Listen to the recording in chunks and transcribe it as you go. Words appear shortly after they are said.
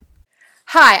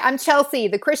Hi, I'm Chelsea,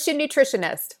 the Christian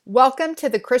nutritionist. Welcome to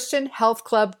the Christian Health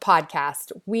Club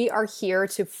podcast. We are here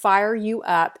to fire you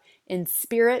up in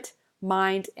spirit,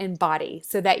 mind, and body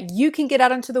so that you can get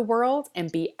out into the world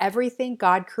and be everything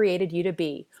God created you to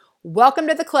be. Welcome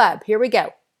to the club. Here we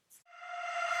go.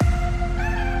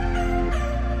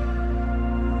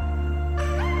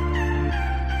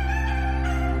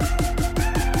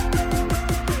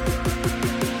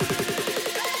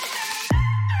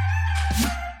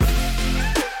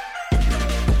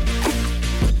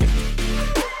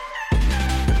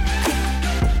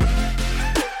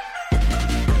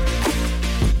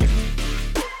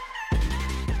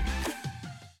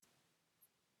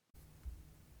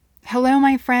 Hello,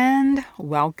 my friend.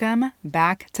 Welcome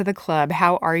back to the club.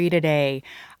 How are you today?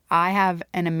 I have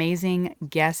an amazing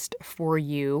guest for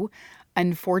you.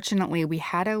 Unfortunately, we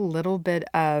had a little bit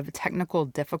of technical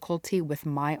difficulty with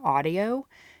my audio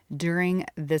during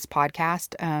this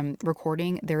podcast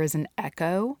recording. There is an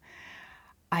echo.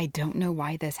 I don't know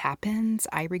why this happens.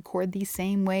 I record the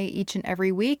same way each and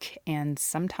every week, and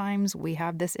sometimes we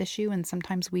have this issue and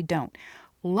sometimes we don't.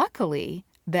 Luckily,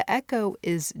 the echo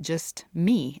is just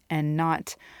me and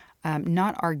not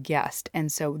our guest,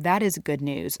 and so that is good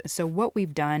news. So what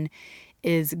we've done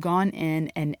is gone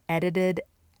in and edited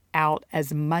out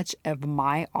as much of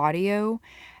my audio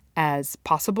as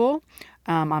possible.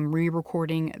 I'm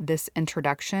re-recording this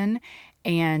introduction,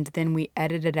 and then we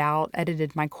edited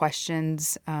my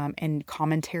questions and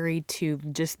commentary to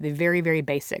just the very, very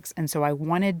basics. And so I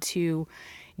wanted to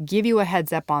give you a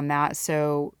heads up on that.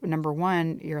 So number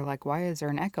one, you're like, why is there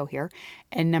an echo here?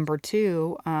 And number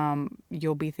two,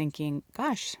 you'll be thinking,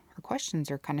 gosh, her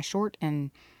questions are kind of short and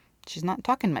she's not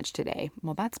talking much today.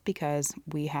 Well, that's because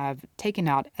we have taken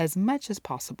out as much as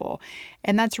possible.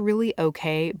 And that's really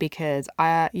okay because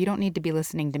you don't need to be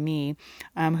listening to me.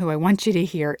 Who I want you to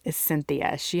hear is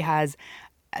Cynthia. She has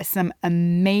some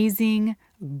amazing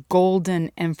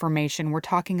golden information. We're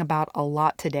talking about a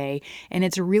lot today, and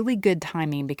it's really good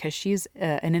timing because she's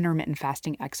an intermittent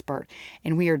fasting expert,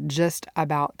 and we are just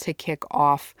about to kick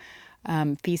off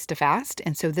Feast to Fast.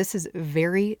 And so this is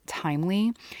very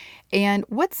timely. And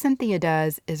what Cynthia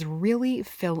does is really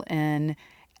fill in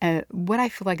what I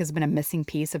feel like has been a missing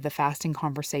piece of the fasting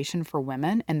conversation for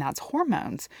women, and that's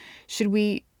hormones. Should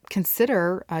we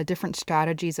consider different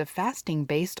strategies of fasting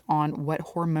based on what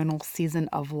hormonal season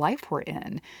of life we're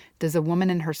in? Does a woman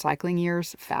in her cycling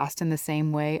years fast in the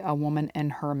same way a woman in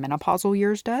her menopausal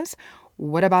years does?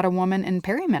 What about a woman in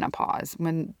perimenopause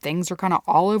when things are kind of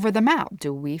all over the map?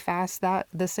 Do we fast that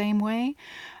the same way?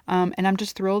 And I'm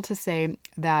just thrilled to say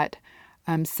that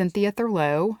Cynthia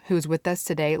Thurlow, who's with us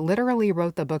today, literally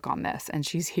wrote the book on this, and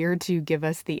she's here to give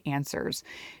us the answers.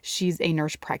 She's a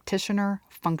nurse practitioner,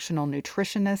 functional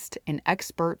nutritionist, and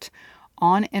expert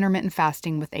on intermittent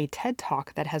fasting with a TED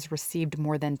Talk that has received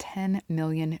more than 10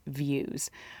 million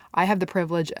views. I have the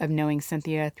privilege of knowing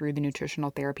Cynthia through the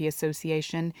Nutritional Therapy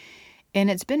Association, and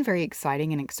it's been very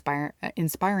exciting and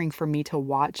inspiring for me to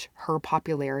watch her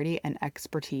popularity and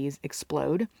expertise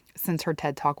explode since her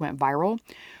TED Talk went viral.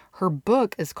 Her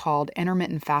book is called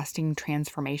Intermittent Fasting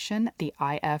Transformation, the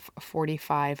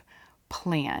IF45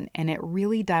 Plan, and it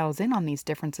really dials in on these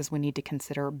differences we need to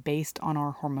consider based on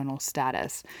our hormonal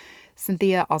status.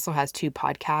 Cynthia also has two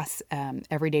podcasts,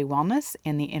 Everyday Wellness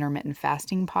and the Intermittent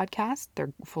Fasting Podcast.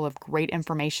 They're full of great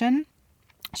information.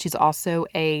 She's also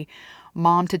a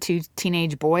mom to two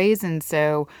teenage boys, and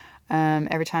so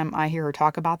every time I hear her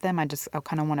talk about them, I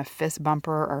kind of want to fist bump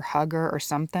her or hug her or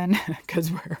something because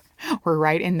we're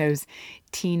right in those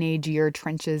teenage year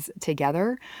trenches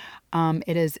together.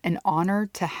 It is an honor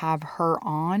to have her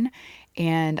on,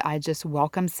 and I just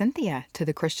welcome Cynthia to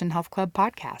the Christian Health Club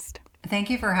podcast. Thank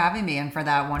you for having me and for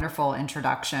that wonderful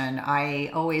introduction. I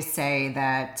always say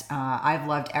that I've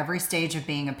loved every stage of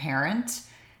being a parent.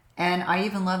 And I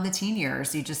even love the teen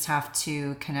years. You just have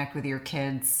to connect with your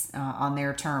kids on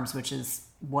their terms, which is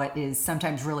what is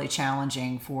sometimes really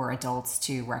challenging for adults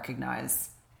to recognize.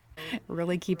 It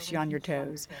really keeps you on your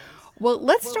toes. Well,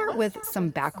 let's start with some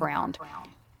background.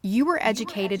 You were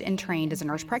educated and trained as a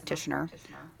nurse practitioner.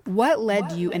 What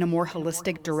led you in a more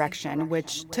holistic direction,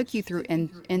 which took you through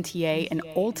NTA and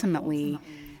ultimately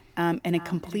in a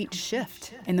complete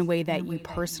shift in the way that you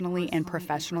personally and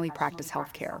professionally practice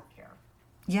healthcare?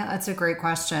 Yeah, that's a great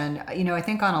question. I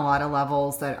think on a lot of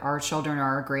levels that our children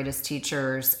are our greatest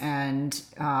teachers. And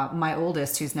my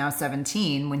oldest, who's now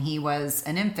 17, when he was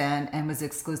an infant and was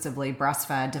exclusively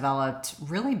breastfed, developed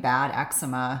really bad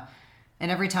eczema. And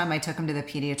every time I took him to the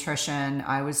pediatrician,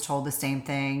 I was told the same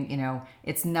thing.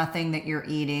 It's nothing that you're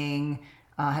eating,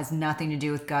 has nothing to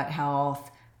do with gut health.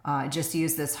 just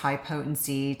use this high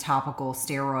potency topical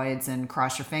steroids and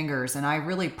cross your fingers. And I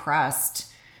really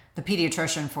pressed the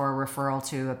pediatrician for a referral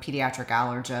to a pediatric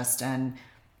allergist. And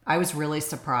I was really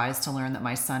surprised to learn that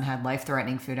my son had life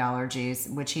threatening food allergies,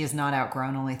 which he has not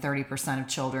outgrown. Only 30% of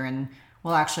children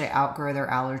will actually outgrow their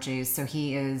allergies. So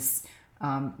he is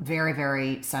very,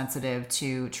 very sensitive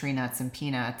to tree nuts and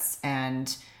peanuts.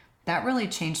 And that really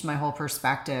changed my whole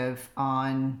perspective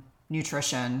on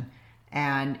nutrition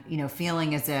and,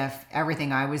 feeling as if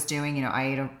everything I was doing,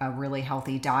 I ate a really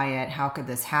healthy diet. How could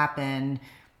this happen?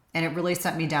 And it really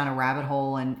sent me down a rabbit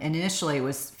hole. And initially it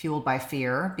was fueled by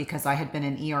fear because I had been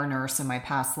an ER nurse in my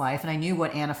past life and I knew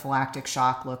what anaphylactic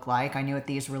shock looked like. I knew what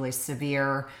these really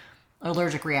severe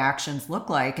allergic reactions look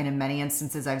like. And in many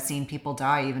instances, I've seen people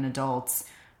die, even adults,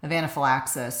 of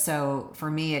anaphylaxis. So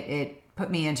for me, it put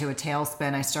me into a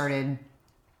tailspin. I started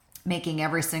making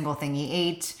every single thing he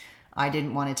ate. I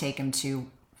didn't want to take him to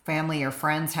family or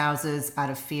friends' houses out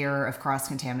of fear of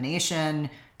cross-contamination.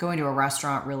 Going to a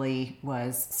restaurant really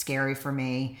was scary for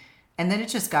me. And then it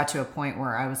just got to a point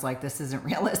where I was like, this isn't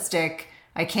realistic.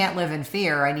 I can't live in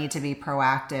fear. I need to be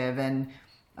proactive. And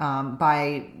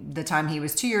by the time he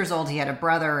was 2 years old, he had a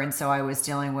brother. And so I was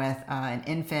dealing with an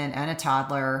infant and a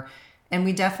toddler. And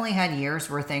we definitely had years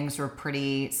where things were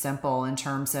pretty simple in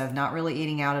terms of not really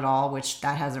eating out at all, which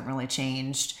that hasn't really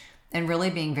changed, and really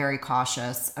being very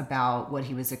cautious about what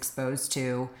he was exposed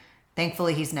to.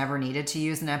 Thankfully, he's never needed to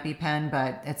use an EpiPen,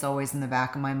 but it's always in the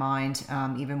back of my mind,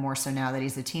 even more so now that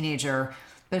he's a teenager.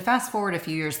 But fast forward a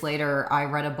few years later, I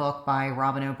read a book by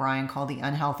Robin O'Brien called The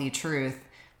Unhealthy Truth.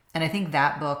 And I think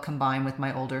that book, combined with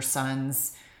my older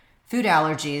son's food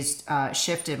allergies,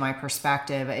 shifted my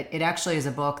perspective. It actually is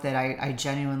a book that I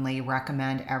genuinely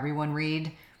recommend everyone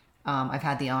read. I've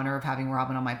had the honor of having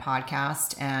Robin on my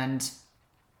podcast, and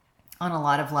on a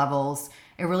lot of levels,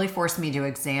 it really forced me to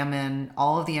examine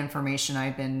all of the information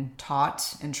I've been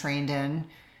taught and trained in.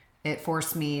 It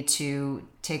forced me to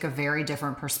take a very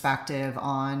different perspective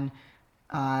on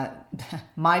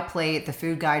my plate, the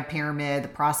food guide pyramid, the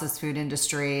processed food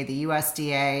industry, the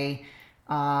USDA,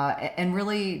 and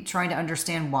really trying to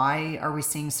understand why are we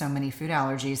seeing so many food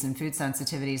allergies and food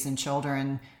sensitivities in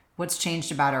children? What's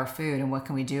changed about our food and what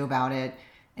can we do about it?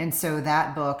 And so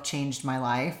that book changed my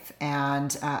life.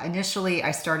 And initially,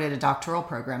 I started a doctoral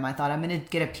program. I thought I'm going to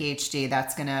get a PhD.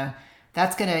 That's gonna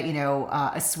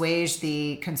assuage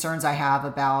the concerns I have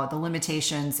about the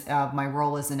limitations of my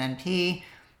role as an NP.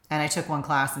 And I took one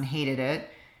class and hated it.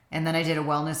 And then I did a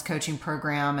wellness coaching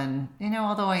program. And,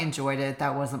 although I enjoyed it,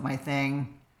 that wasn't my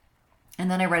thing. And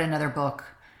then I read another book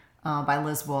by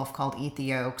Liz Wolfe called Eat the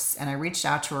Yolks. And I reached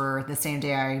out to her the same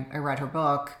day I read her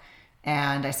book.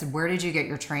 And I said, where did you get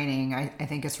your training? I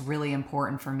think it's really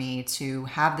important for me to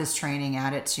have this training,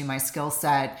 add it to my skill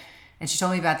set. And she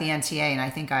told me about the NTA. And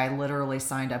I think I literally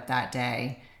signed up that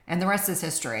day. And the rest is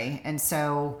history. And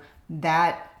so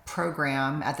that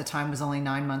program at the time was only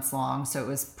 9 months long, so it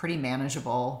was pretty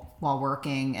manageable while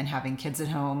working and having kids at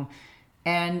home.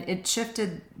 And it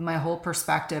shifted my whole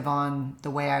perspective on the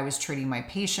way I was treating my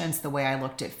patients, the way I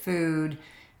looked at food,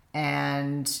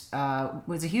 and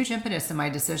was a huge impetus in my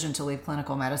decision to leave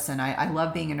clinical medicine. I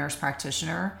love being a nurse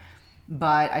practitioner,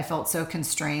 but I felt so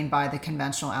constrained by the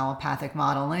conventional allopathic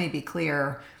model. Let me be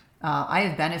clear, I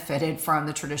have benefited from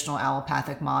the traditional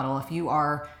allopathic model. If you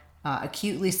are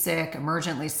acutely sick,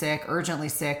 emergently sick, urgently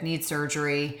sick, need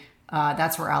surgery,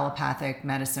 that's where allopathic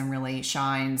medicine really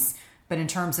shines. But in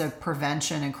terms of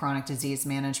prevention and chronic disease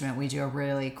management, we do a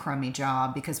really crummy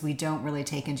job because we don't really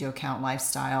take into account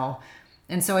lifestyle.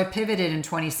 And so I pivoted in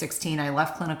 2016. I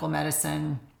left clinical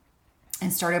medicine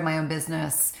and started my own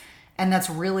business. And that's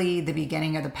really the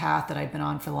beginning of the path that I've been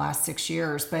on for the last 6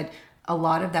 years. But a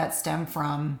lot of that stemmed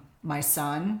from my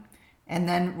son and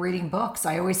then reading books.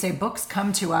 I always say books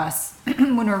come to us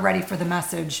when we're ready for the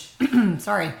message. When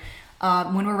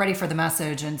we're ready for the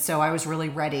message. And so I was really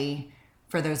ready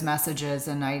for those messages.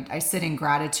 And I sit in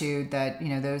gratitude that,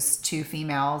 those two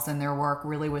females and their work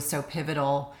really was so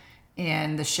pivotal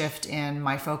in the shift in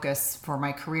my focus for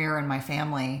my career and my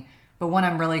family, but one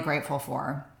I'm really grateful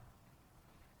for.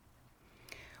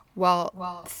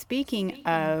 Well, speaking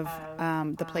of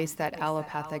the place that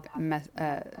allopathic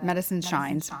medicine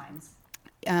shines,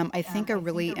 I think a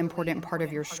really important part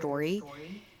of your story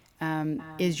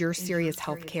is your serious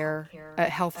health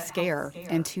scare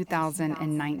in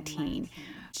 2019.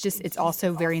 It's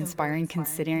also very inspiring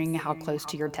considering how close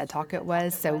to your TED Talk it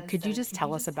was. So could you just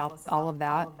tell us about all of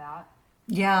that?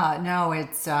 Yeah, no,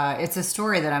 it's a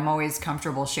story that I'm always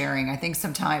comfortable sharing. I think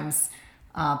sometimes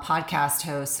podcast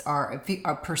hosts are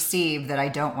perceived that I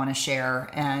don't want to share.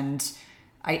 And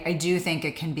I do think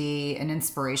it can be an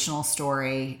inspirational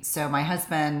story. So my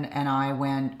husband and I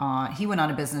he went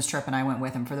on a business trip and I went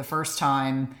with him for the first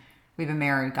time. We've been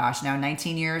married, gosh, now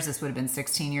 19 years. This would have been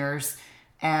 16 years.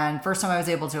 And first time I was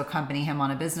able to accompany him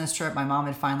on a business trip, my mom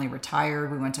had finally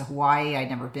retired. We went to Hawaii. I'd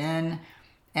never been.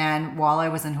 And while I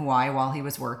was in Hawaii, while he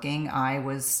was working, I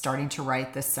was starting to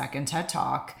write this second TED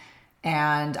Talk.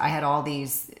 And I had all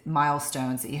these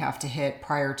milestones that you have to hit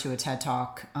prior to a TED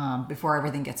Talk before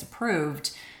everything gets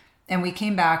approved. And we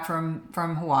came back from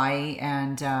Hawaii,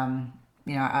 and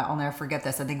I'll never forget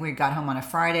this. I think we got home on a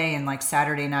Friday, and like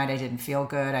Saturday night, I didn't feel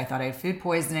good. I thought I had food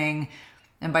poisoning.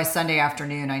 And by Sunday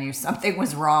afternoon, I knew something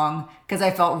was wrong because I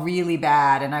felt really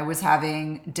bad and I was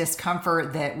having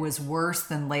discomfort that was worse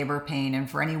than labor pain. And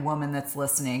for any woman that's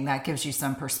listening, that gives you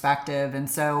some perspective. And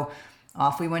so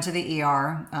off we went to the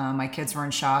ER. My kids were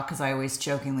in shock because I always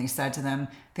jokingly said to them,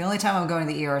 the only time I'm going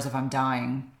to the ER is if I'm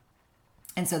dying.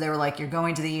 And so they were like, you're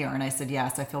going to the ER? And I said,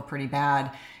 yes, I feel pretty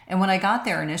bad. And when I got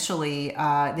there initially,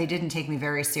 they didn't take me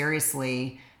very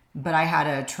seriously. But I had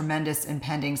a tremendous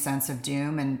impending sense of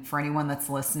doom. And for anyone that's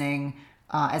listening,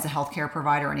 as a healthcare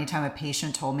provider, anytime a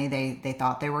patient told me they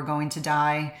thought they were going to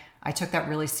die, I took that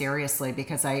really seriously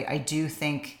because I do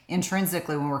think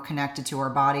intrinsically when we're connected to our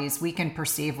bodies, we can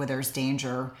perceive whether there's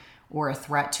danger or a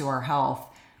threat to our health.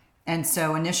 And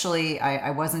so initially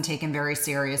I wasn't taken very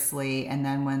seriously. And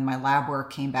then when my lab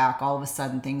work came back, all of a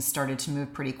sudden things started to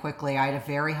move pretty quickly. I had a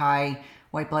very high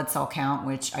white blood cell count,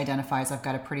 which identifies I've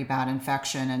got a pretty bad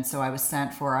infection. And so I was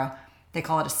sent for they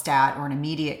call it a stat or an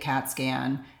immediate CAT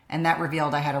scan. And that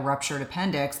revealed I had a ruptured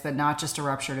appendix, but not just a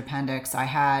ruptured appendix. I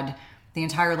had the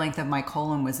entire length of my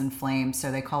colon was inflamed.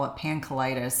 So they call it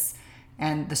pancolitis.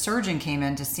 And the surgeon came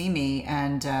in to see me.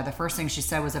 And the first thing she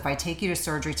said was, if I take you to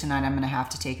surgery tonight, I'm going to have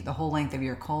to take the whole length of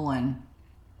your colon.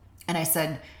 And I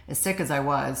said, as sick as I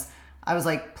was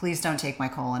like, please don't take my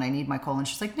colon. I need my colon.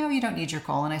 She's like, no, you don't need your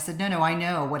colon. I said, no, I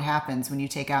know what happens when you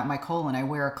take out my colon. I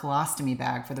wear a colostomy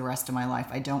bag for the rest of my life.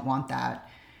 I don't want that.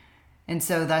 And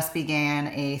so thus began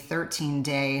a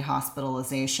 13-day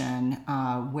hospitalization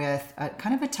with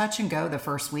kind of a touch and go the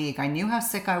first week. I knew how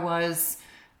sick I was.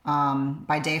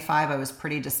 By day 5, I was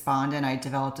pretty despondent. I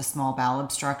developed a small bowel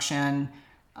obstruction.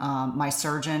 My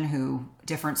surgeon,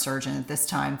 different surgeon at this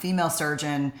time, female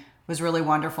surgeon, was really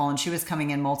wonderful. And she was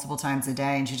coming in multiple times a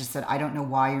day. And she just said, I don't know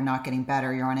why you're not getting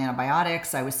better. You're on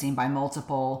antibiotics. I was seen by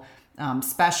multiple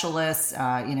specialists.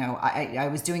 I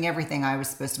was doing everything I was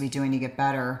supposed to be doing to get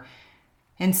better.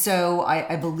 And so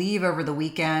I believe over the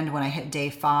weekend when I hit day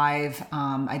 5,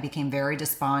 I became very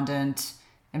despondent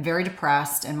and very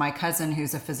depressed. And my cousin,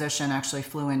 who's a physician, actually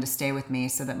flew in to stay with me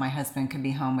so that my husband could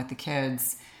be home with the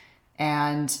kids.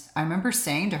 And I remember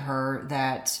saying to her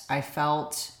that I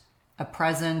felt a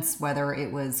presence, whether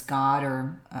it was God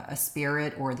or a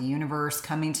spirit or the universe,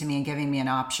 coming to me and giving me an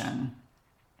option.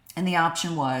 And the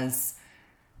option was,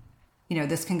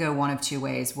 this can go one of two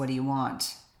ways. What do you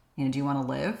want? Do you want to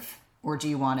live, or do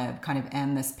you want to kind of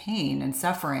end this pain and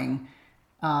suffering?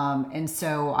 And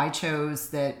so I chose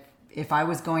that if I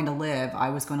was going to live,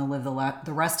 I was going to live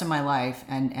the rest of my life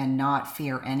and not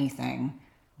fear anything.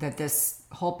 That this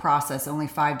whole process, only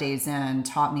 5 days in,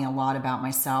 taught me a lot about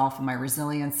myself and my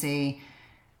resiliency.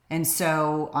 And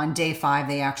so on day 5,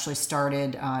 they actually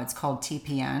started, it's called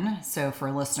TPN. So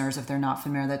for listeners, if they're not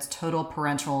familiar, that's total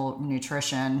parenteral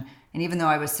nutrition. And even though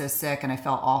I was so sick and I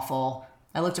felt awful,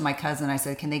 I looked at my cousin and I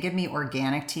said, can they give me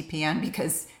organic TPN?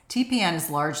 Because TPN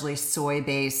is largely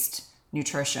soy-based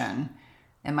nutrition.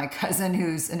 And my cousin,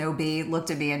 who's an OB,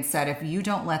 looked at me and said, if you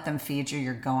don't let them feed you,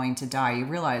 you're going to die. You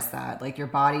realize that. Like, your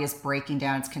body is breaking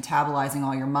down. It's catabolizing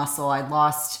all your muscle. I'd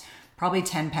lost probably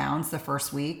 10 pounds the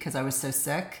first week because I was so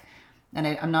sick. And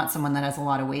I'm not someone that has a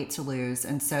lot of weight to lose.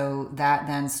 And so that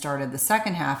then started the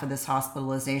second half of this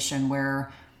hospitalization,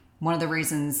 where one of the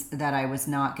reasons that I was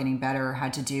not getting better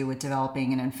had to do with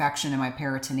developing an infection in my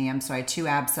peritoneum. So I had 2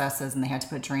 abscesses and they had to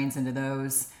put drains into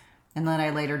those. And then I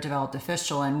later developed a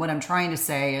fistula. And what I'm trying to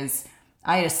say is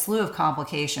I had a slew of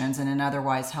complications in an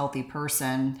otherwise healthy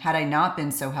person. Had I not been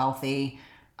so healthy,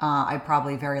 I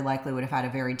probably very likely would have had a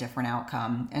very different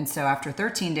outcome. And so after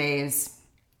 13 days,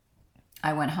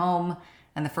 I went home.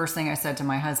 And the first thing I said to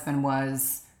my husband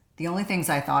was, the only things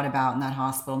I thought about in that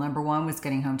hospital, number 1 was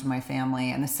getting home to my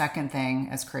family. And the second thing,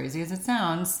 as crazy as it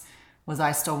sounds, was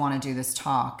I still want to do this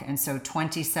talk. And so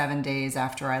 27 days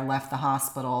after I left the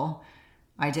hospital,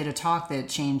 I did a talk that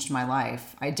changed my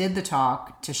life. I did the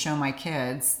talk to show my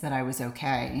kids that I was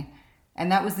okay.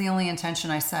 And that was the only intention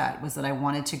I set, was that I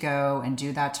wanted to go and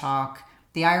do that talk.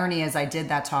 The irony is I did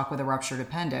that talk with a ruptured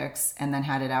appendix and then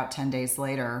had it out 10 days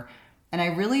later. And I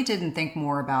really didn't think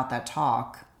more about that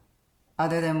talk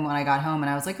other than when I got home and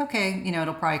I was like, okay,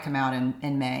 it'll probably come out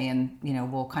in May, and,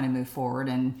 we'll kind of move forward.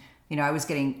 And, I was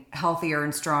getting healthier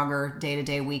and stronger day to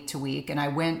day, week to week. And I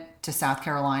went to South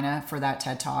Carolina for that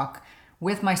TED Talk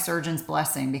with my surgeon's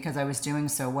blessing because I was doing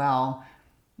so well.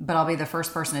 But I'll be the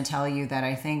first person to tell you that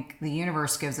I think the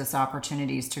universe gives us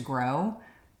opportunities to grow,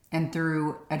 and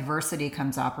through adversity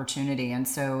comes opportunity. And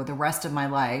so the rest of my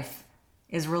life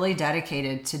is really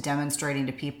dedicated to demonstrating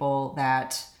to people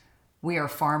that we are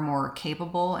far more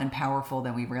capable and powerful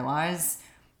than we realize,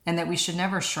 and that we should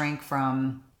never shrink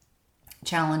from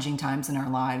challenging times in our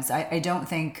lives. I don't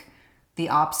think the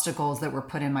obstacles that were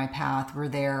put in my path were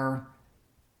there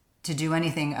to do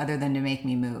anything other than to make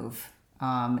me move.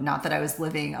 Not that I was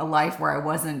living a life where I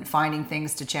wasn't finding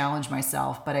things to challenge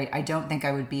myself, but I don't think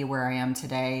I would be where I am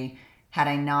today had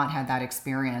I not had that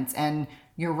experience. And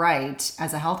you're right,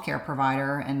 as a healthcare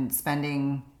provider and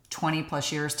spending 20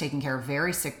 plus years taking care of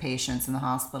very sick patients in the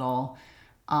hospital,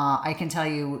 I can tell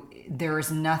you there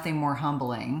is nothing more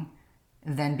humbling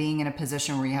than being in a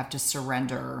position where you have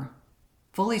to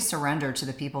fully surrender to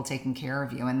the people taking care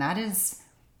of you. And that is,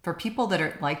 for people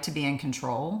that like to be in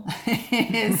control,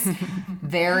 is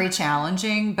very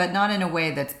challenging, but not in a way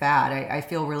that's bad. I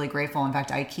feel really grateful. In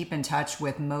fact, I keep in touch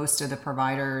with most of the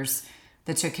providers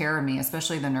that took care of me,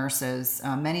 especially the nurses,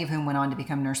 many of whom went on to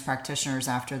become nurse practitioners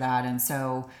after that. And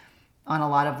so on a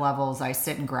lot of levels, I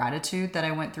sit in gratitude that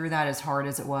I went through that, as hard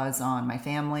as it was on my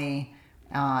family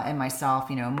and myself,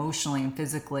 emotionally and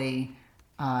physically.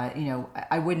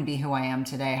 I wouldn't be who I am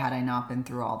today had I not been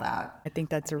through all that. I think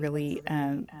that's a really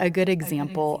a good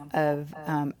example of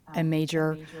a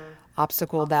major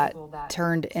obstacle that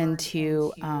turned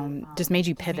into just made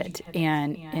you pivot,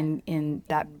 and in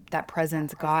that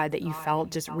presence, God, that you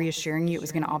felt just reassuring you it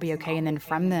was going to all be okay. And then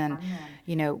from then,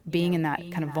 being in that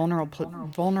kind of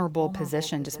vulnerable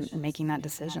position, just making that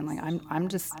decision, like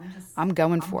I'm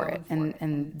going for it,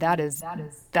 and that is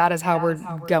how we're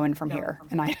going from here.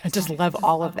 And I just love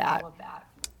all of that.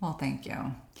 Well, thank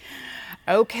you.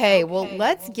 Okay, well,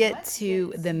 let's get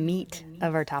to the meat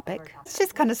of our topic. Let's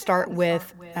just kind of start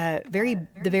with the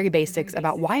very basics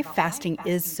about why fasting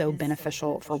is so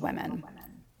beneficial for women.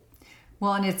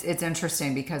 Well, and it's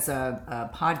interesting because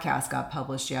a podcast got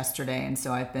published yesterday, and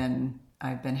so I've been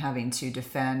having to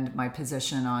defend my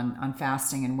position on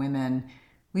fasting and women.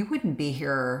 We wouldn't be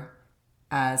here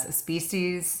as a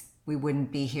species. We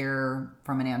wouldn't be here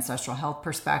from an ancestral health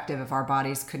perspective if our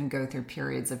bodies couldn't go through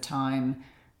periods of time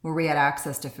where we had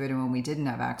access to food and when we didn't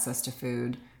have access to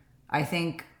food. I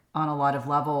think on a lot of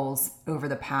levels over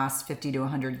the past 50 to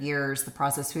 100 years, the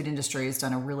processed food industry has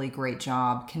done a really great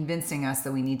job convincing us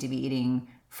that we need to be eating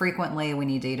frequently. We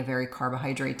need to eat a very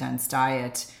carbohydrate dense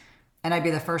diet. And I'd be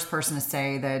the first person to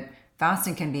say that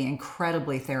fasting can be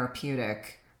incredibly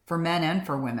therapeutic for men and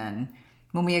for women.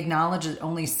 When we acknowledge that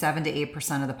only 7 to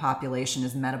 8% of the population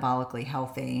is metabolically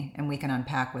healthy, and we can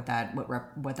unpack what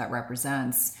that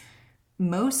represents,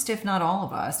 most, if not all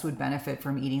of us, would benefit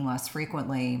from eating less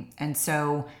frequently. And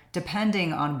so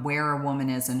depending on where a woman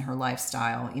is in her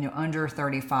lifestyle, under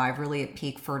 35, really at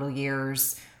peak fertile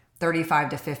years,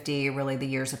 35 to 50, really the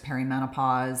years of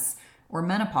perimenopause, or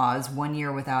menopause, 1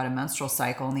 year without a menstrual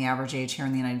cycle, and the average age here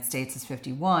in the United States is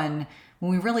 51.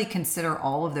 When we really consider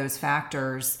all of those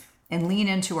factors and lean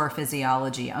into our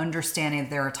physiology, understanding that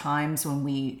there are times when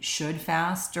we should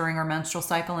fast during our menstrual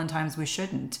cycle and times we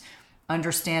shouldn't,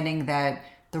 understanding that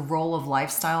the role of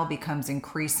lifestyle becomes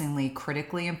increasingly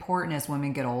critically important as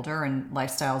women get older, and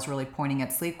lifestyle is really pointing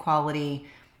at sleep quality,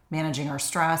 managing our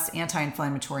stress,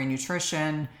 anti-inflammatory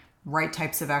nutrition, right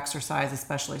types of exercise,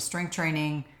 especially strength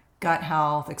training, gut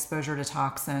health, exposure to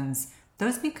toxins.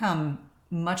 Those become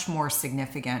much more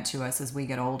significant to us as we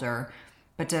get older.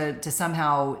 But to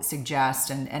somehow suggest,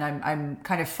 and I'm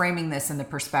kind of framing this in the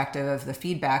perspective of the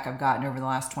feedback I've gotten over the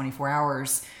last 24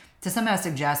 hours, to somehow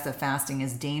suggest that fasting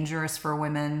is dangerous for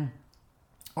women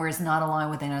or is not aligned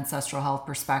with an ancestral health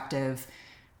perspective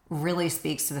really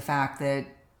speaks to the fact that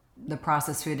the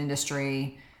processed food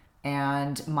industry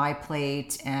and my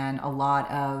plate and a lot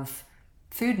of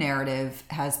food narrative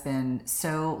has been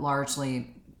so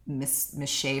largely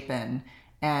misshapen.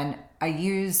 And I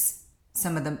use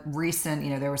some of the recent,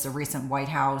 there was a recent White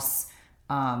House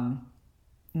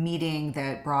meeting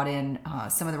that brought in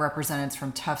some of the representatives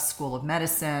from Tufts School of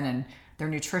Medicine and their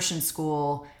nutrition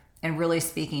school, and really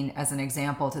speaking as an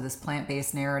example to this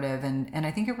plant-based narrative. And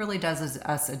I think it really does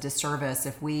us a disservice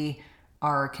if we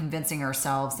are convincing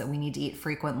ourselves that we need to eat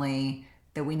frequently,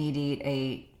 that we need to eat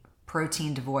a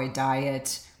protein-devoid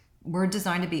diet. We're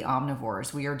designed to be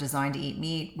omnivores. We are designed to eat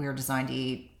meat. We are designed to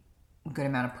eat a good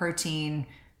amount of protein,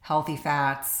 healthy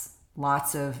fats,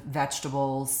 lots of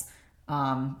vegetables.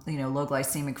 low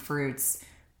glycemic fruits.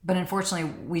 But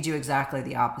unfortunately, we do exactly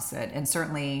the opposite. And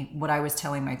certainly what I was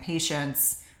telling my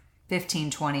patients 15,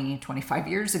 20, 25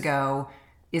 years ago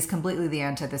is completely the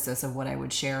antithesis of what I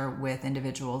would share with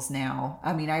individuals now.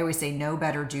 I mean, I always say know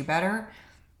better, do better.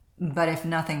 But if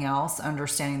nothing else,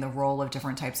 understanding the role of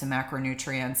different types of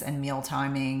macronutrients and meal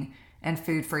timing and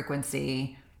food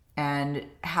frequency and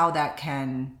how that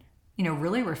can,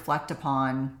 really reflect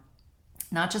upon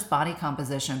not just body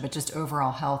composition, but just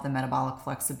overall health and metabolic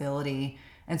flexibility.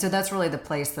 And so that's really the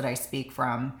place that I speak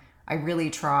from. I really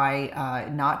try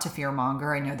not to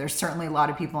fearmonger. I know there's certainly a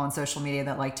lot of people on social media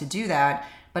that like to do that,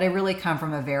 but I really come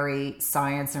from a very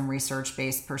science and research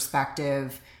based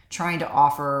perspective, trying to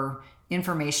offer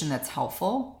information that's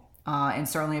helpful and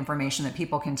certainly information that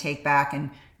people can take back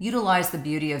and utilize the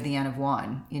beauty of the N of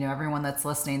one. Everyone that's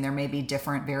listening, there may be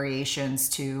different variations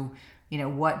to,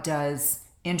 what does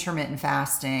intermittent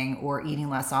fasting or eating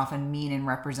less often mean and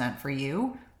represent for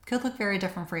you. Could look very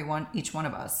different for each one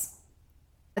of us.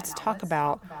 Let's talk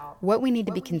about what we need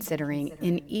to be considering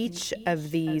in each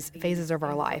of these phases of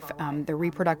our life, the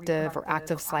reproductive or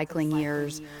active cycling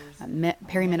years,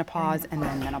 perimenopause, and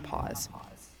then menopause.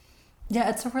 Yeah,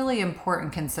 it's a really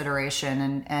important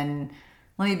consideration. And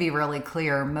let me be really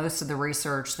clear. Most of the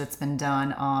research that's been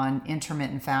done on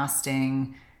intermittent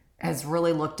fasting has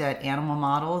really looked at animal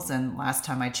models. And last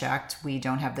time I checked, we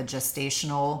don't have the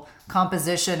gestational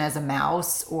composition as a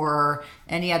mouse or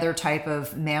any other type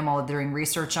of mammal they're doing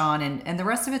research on. And the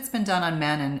rest of it's been done on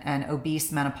men and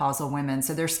obese menopausal women.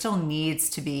 So there still needs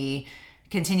to be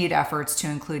continued efforts to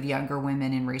include younger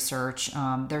women in research.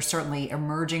 There's certainly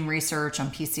emerging research on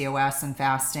PCOS and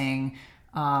fasting,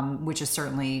 which is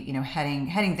certainly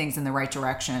heading things in the right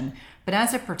direction. But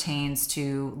as it pertains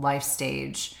to life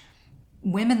stage,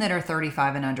 women that are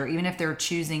 35 and under, even if they're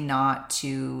choosing not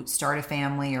to start a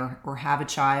family or have a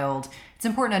child, it's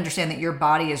important to understand that your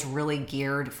body is really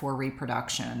geared for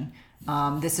reproduction.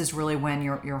 This is really when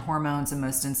your hormones in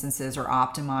most instances are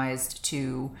optimized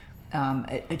to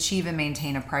achieve and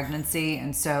maintain a pregnancy.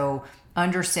 And so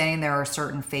understanding there are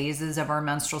certain phases of our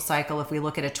menstrual cycle. If we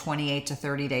look at a 28 to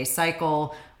 30 day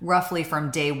cycle, roughly from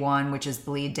day one, which is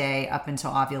bleed day, up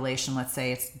until ovulation, let's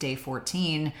say it's day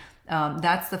 14,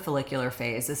 that's the follicular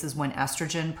phase. This is when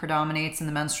estrogen predominates in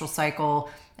the menstrual cycle.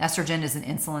 Estrogen is an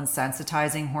insulin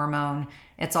sensitizing hormone.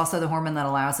 It's also the hormone that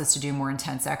allows us to do more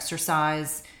intense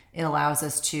exercise. It allows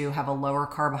us to have a lower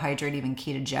carbohydrate, even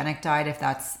ketogenic diet, if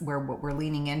that's what we're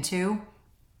leaning into.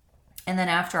 And then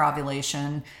after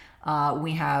ovulation,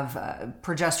 we have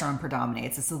progesterone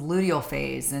predominates. It's the luteal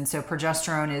phase. And so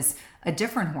progesterone is a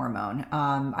different hormone.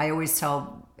 I always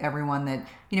tell everyone that,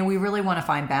 we really want to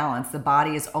find balance. The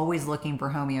body is always looking for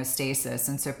homeostasis.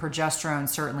 And so progesterone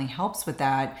certainly helps with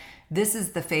that. This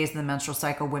is the phase of the menstrual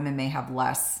cycle women may have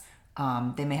less.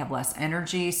 They may have less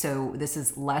energy. So this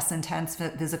is less intense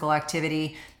physical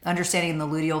activity. Understanding in the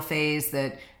luteal phase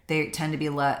that they tend to be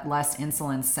less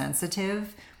insulin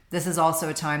sensitive. This is also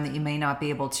a time that you may not be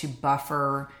able to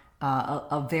buffer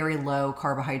a very low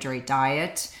carbohydrate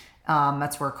diet.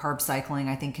 That's where carb cycling,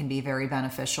 I think, can be very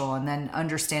beneficial. And then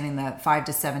understanding that 5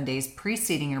 to 7 days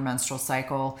preceding your menstrual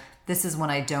cycle, this is when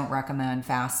I don't recommend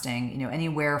fasting.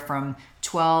 Anywhere from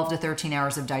 12 to 13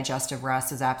 hours of digestive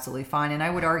rest is absolutely fine. And I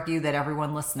would argue that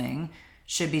everyone listening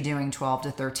should be doing 12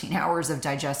 to 13 hours of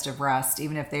digestive rest,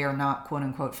 even if they are not quote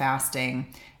unquote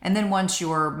fasting. And then once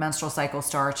your menstrual cycle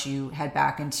starts, you head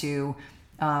back into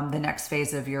the next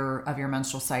phase of your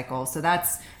menstrual cycle. So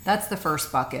that's the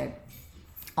first bucket.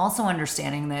 Also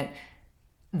understanding that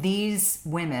these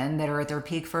women that are at their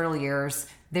peak fertile years,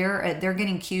 they're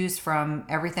getting cues from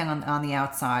everything on the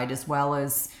outside, as well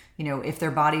as, if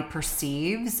their body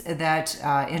perceives that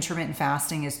intermittent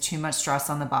fasting is too much stress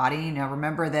on the body.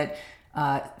 Remember that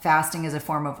fasting is a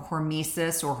form of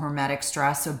hormesis or hormetic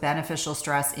stress, so beneficial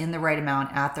stress in the right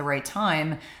amount at the right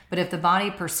time. But if the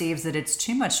body perceives that it's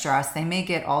too much stress, they may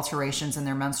get alterations in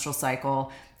their menstrual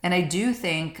cycle. And I do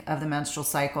think of the menstrual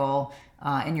cycle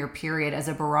in your period as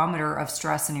a barometer of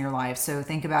stress in your life. So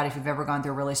think about if you've ever gone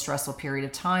through a really stressful period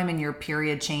of time and your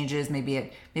period changes.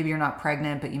 Maybe you're not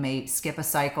pregnant, but you may skip a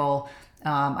cycle.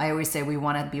 I always say we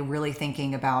want to be really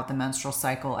thinking about the menstrual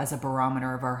cycle as a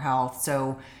barometer of our health.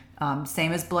 So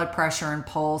same as blood pressure and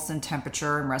pulse and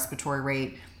temperature and respiratory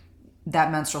rate,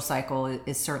 that menstrual cycle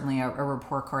is certainly a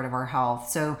report card of our health.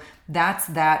 So that's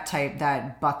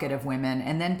that bucket of women.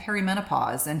 And then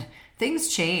perimenopause, and things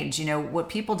change. What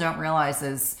people don't realize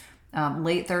is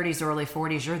late 30s, early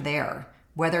 40s, you're there.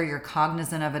 Whether you're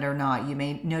cognizant of it or not, you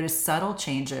may notice subtle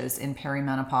changes in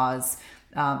perimenopause,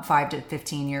 5 to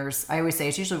 15 years. I always say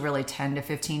it's usually really 10 to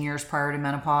 15 years prior to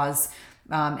menopause.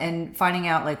 And finding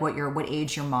out like what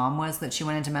age your mom was that she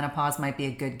went into menopause might be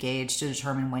a good gauge to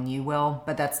determine when you will,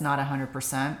 but that's not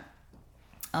 100%.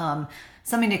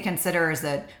 Something to consider is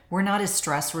that we're not as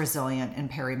stress resilient in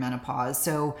perimenopause.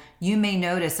 So you may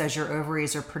notice as your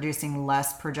ovaries are producing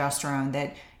less progesterone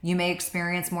that you may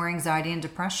experience more anxiety and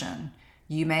depression.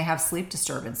 You may have sleep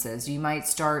disturbances. You might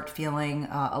start feeling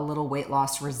a little weight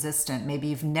loss resistant. Maybe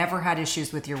you've never had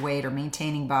issues with your weight or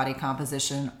maintaining body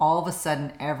composition. All of a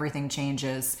sudden, everything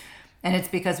changes. And it's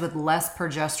because with less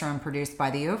progesterone produced by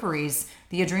the ovaries,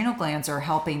 the adrenal glands are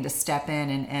helping to step in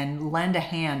and lend a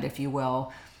hand, if you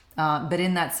will. But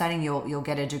in that setting, you'll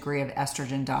get a degree of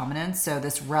estrogen dominance. So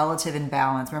this relative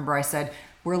imbalance. Remember, I said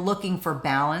we're looking for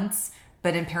balance,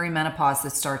 but in perimenopause,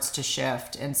 this starts to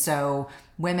shift. And so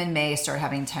women may start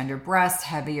having tender breasts,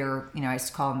 heavier, I used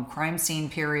to call them crime scene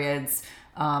periods,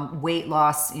 weight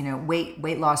loss,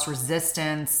 weight loss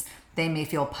resistance. They may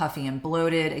feel puffy and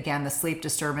bloated. Again, the sleep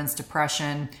disturbance,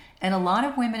 depression. And a lot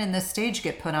of women in this stage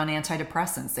get put on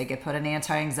antidepressants. They get put on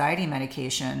anti-anxiety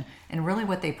medication. And really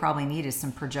what they probably need is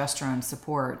some progesterone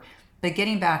support. But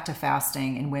getting back to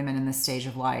fasting in women in this stage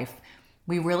of life,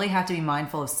 we really have to be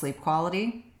mindful of sleep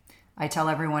quality. I tell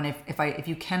everyone if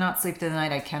you cannot sleep through the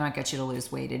night, I cannot get you to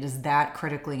lose weight. It is that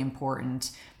critically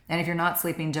important. And if you're not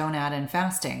sleeping, don't add in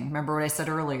fasting. Remember what I said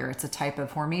earlier, it's a type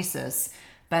of hormesis,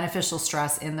 beneficial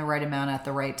stress in the right amount at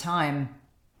the right time.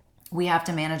 We have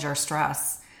to manage our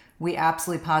stress. We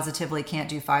absolutely positively can't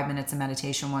do 5 minutes of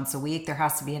meditation once a week. There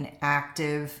has to be an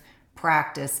active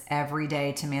practice every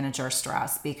day to manage our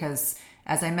stress because,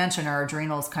 as I mentioned, our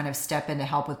adrenals kind of step in to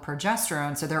help with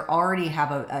progesterone. So they already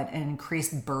have an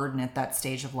increased burden at that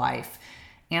stage of life.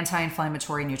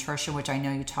 Anti-inflammatory nutrition, which I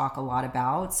know you talk a lot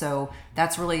about. So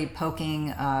that's really poking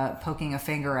a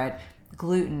finger at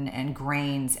gluten and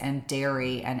grains and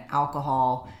dairy and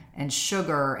alcohol and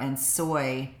sugar and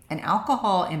soy. And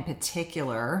alcohol in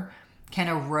particular can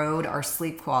erode our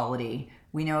sleep quality.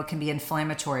 We know it can be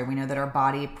inflammatory. We know that our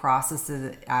body processes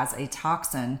it as a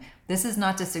toxin. This is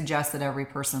not to suggest that every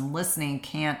person listening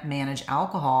can't manage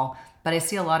alcohol, but I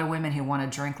see a lot of women who want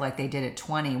to drink like they did at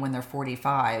 20 when they're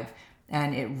 45.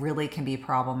 And it really can be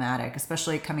problematic,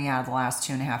 especially coming out of the last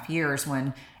 2.5 years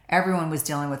when everyone was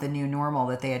dealing with a new normal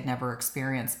that they had never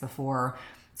experienced before.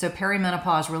 So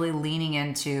perimenopause, really leaning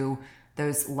into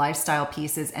those lifestyle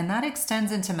pieces, and that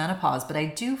extends into menopause. But I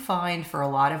do find for a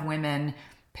lot of women,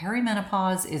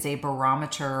 perimenopause is a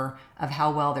barometer of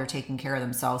how well they're taking care of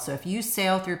themselves. So if you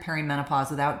sail through perimenopause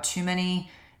without too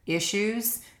many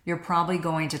issues, you're probably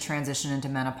going to transition into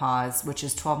menopause, which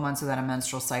is 12 months without a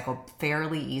menstrual cycle,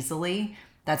 fairly easily.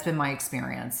 That's been my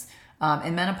experience.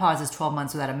 And menopause is 12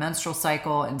 months without a menstrual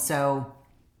cycle. And so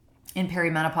in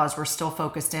perimenopause, we're still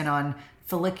focused in on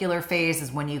follicular phase is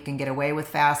when you can get away with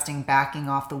fasting, backing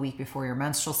off the week before your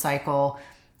menstrual cycle.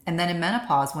 And then in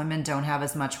menopause, women don't have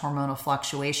as much hormonal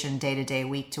fluctuation day to day,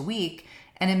 week to week.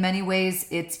 And in many ways,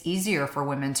 it's easier for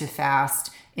women to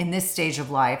fast in this stage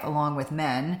of life along with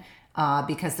men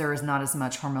because there is not as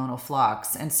much hormonal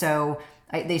flux. And so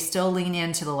they still lean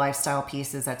into the lifestyle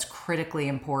pieces. That's critically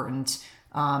important.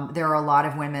 There are a lot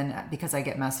of women, because I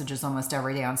get messages almost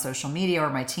every day on social media, or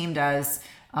my team does,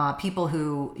 people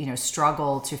who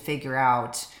struggle to figure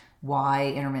out why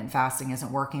intermittent fasting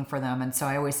isn't working for them. And so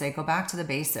I always say, go back to the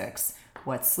basics.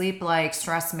 What's sleep like,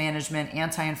 stress management,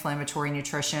 anti-inflammatory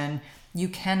nutrition. You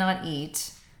cannot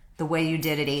eat the way you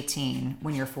did at 18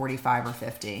 when you're 45 or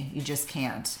 50. You just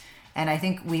can't. And I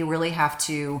think we really have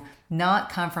to not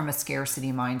come from a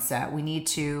scarcity mindset. We need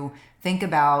to think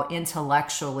about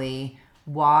intellectually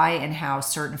why and how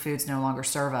certain foods no longer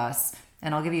serve us.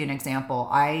 And I'll give you an example.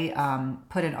 I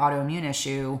put an autoimmune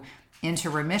issue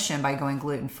into remission by going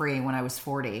gluten-free when I was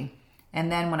 40.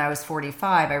 And then when I was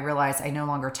 45, I realized I no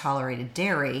longer tolerated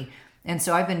dairy. And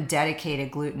so I've been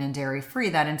dedicated gluten and dairy free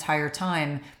that entire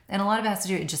time. And a lot of it has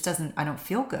to do, I don't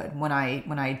feel good when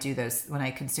I do those, when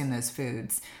I consume those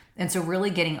foods. And so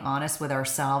really getting honest with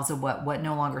ourselves of what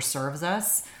no longer serves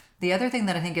us. The other thing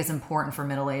that I think is important for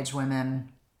middle-aged women,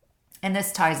 and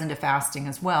this ties into fasting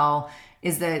as well,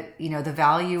 is that, the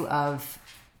value of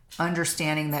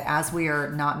understanding that as we are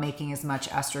not making as much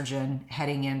estrogen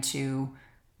heading into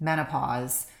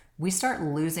menopause, we start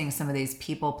losing some of these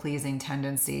people-pleasing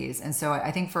tendencies. And so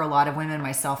I think for a lot of women,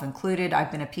 myself included,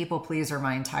 I've been a people pleaser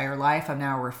my entire life. I'm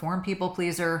now a reformed people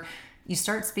pleaser. You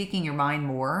start speaking your mind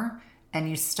more and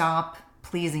you stop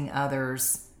pleasing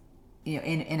others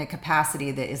in a capacity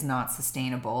that is not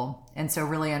sustainable. And so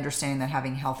really understanding that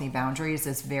having healthy boundaries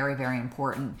is very, very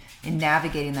important in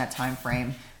navigating that time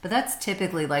frame. But that's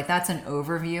typically that's an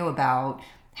overview about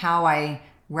how I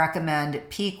recommend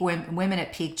women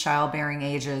at peak childbearing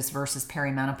ages versus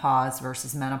perimenopause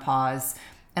versus menopause.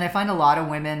 And I find a lot of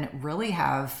women really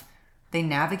they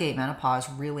navigate menopause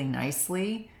really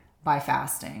nicely by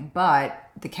fasting. But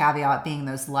the caveat being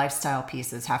those lifestyle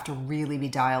pieces have to really be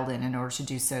dialed in order to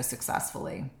do so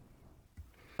successfully.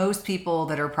 Most people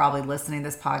that are probably listening to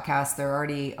this podcast, they're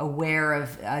already aware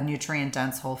of a nutrient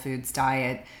dense whole foods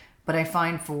diet. But I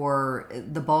find for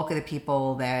the bulk of the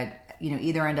people that,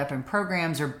 either end up in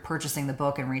programs or purchasing the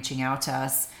book and reaching out to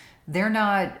us, they're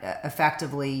not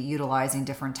effectively utilizing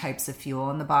different types of fuel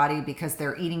in the body because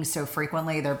they're eating so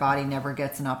frequently, their body never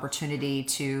gets an opportunity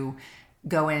to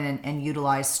go in and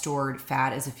utilize stored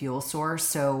fat as a fuel source.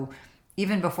 So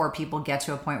even before people get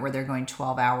to a point where they're going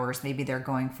 12 hours, maybe they're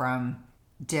going from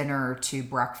dinner to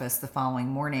breakfast the following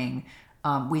morning,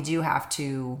 we do have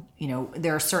to,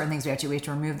 there are certain things we have to do. We have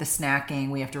to remove the snacking.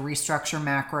 We have to restructure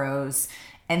macros.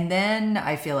 And then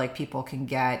I feel like people can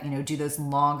do those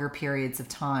longer periods of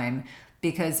time.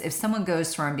 Because if someone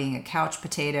goes from being a couch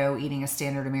potato, eating a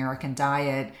standard American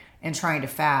diet, and trying to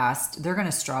fast, they're going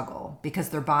to struggle because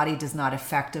their body does not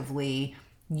effectively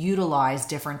utilize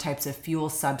different types of fuel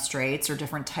substrates or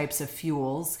different types of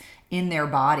fuels in their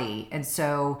body. And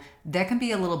so that can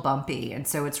be a little bumpy. And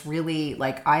so it's really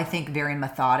I think very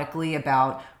methodically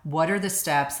about what are the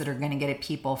steps that are going to get at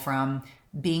people from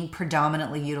being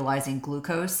predominantly utilizing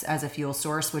glucose as a fuel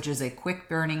source, which is a quick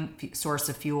burning source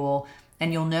of fuel.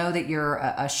 And you'll know that you're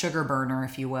a sugar burner,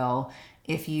 if you will.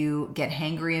 If you get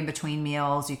hangry in between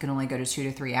meals, you can only go to 2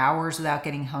 to 3 hours without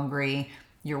getting hungry.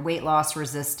 You're weight loss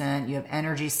resistant. You have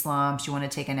energy slumps. You want to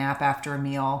take a nap after a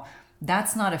meal.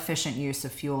 That's not efficient use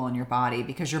of fuel in your body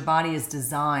because your body is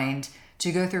designed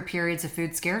to go through periods of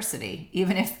food scarcity,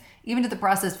 even if the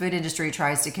processed food industry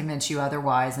tries to convince you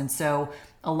otherwise. And so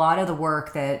a lot of the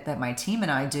work that my team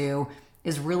and I do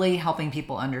is really helping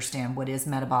people understand what is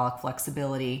metabolic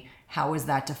flexibility, how is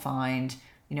that defined,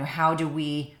 how do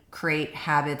we create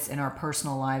habits in our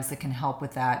personal lives that can help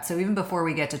with that. So even before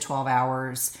we get to 12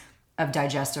 hours of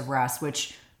digestive rest,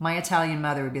 which my Italian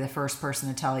mother would be the first person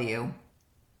to tell you,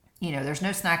 there's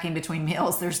no snacking between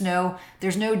meals. There's no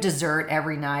dessert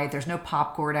every night. There's no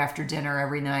popcorn after dinner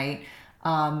every night.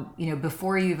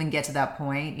 Before you even get to that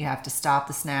point, you have to stop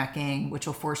the snacking, which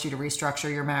will force you to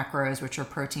restructure your macros, which are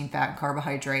protein, fat, and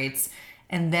carbohydrates.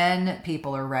 And then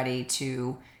people are ready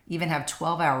to even have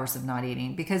 12 hours of not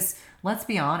eating. Because let's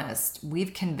be honest,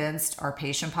 we've convinced our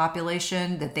patient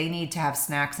population that they need to have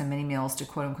snacks and mini meals to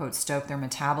quote unquote stoke their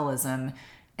metabolism.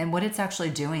 And what it's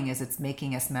actually doing is it's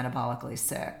making us metabolically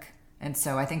sick. And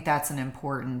so I think that's an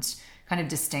important kind of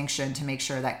distinction to make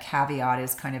sure that caveat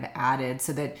is kind of added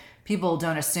so that people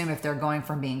don't assume if they're going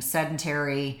from being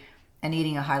sedentary and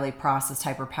eating a highly processed,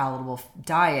 hyperpalatable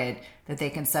diet that they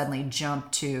can suddenly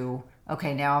jump to,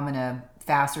 okay, now I'm going to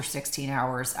fast for 16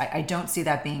 hours. I don't see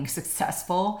that being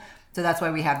successful. So that's why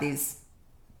we have these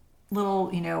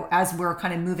little, as we're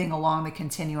kind of moving along the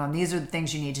continuum, these are the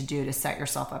things you need to do to set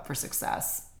yourself up for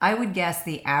success. I would guess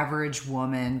the average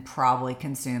woman probably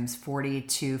consumes 40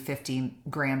 to 50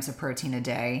 grams of protein a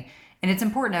day. And it's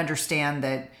important to understand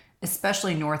that,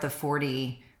 especially north of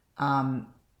 40,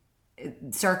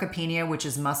 sarcopenia, which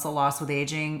is muscle loss with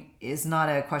aging, is not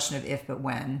a question of if, but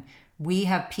when. We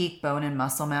have peak bone and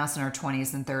muscle mass in our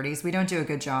 20s and 30s. We don't do a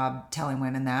good job telling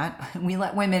women that. We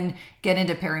let women get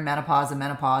into perimenopause and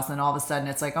menopause, and all of a sudden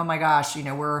it's like, oh my gosh,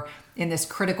 we're in this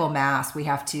critical mass. We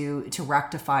have to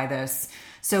rectify this.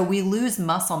 So we lose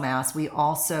muscle mass. We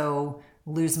also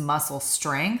lose muscle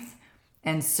strength.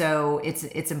 And so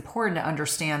it's important to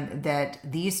understand that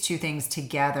these two things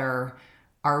together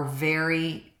are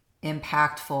very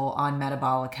impactful on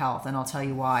metabolic health. And I'll tell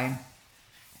you why.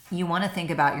 You want to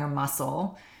think about your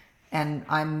muscle, and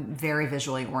I'm very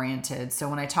visually oriented. So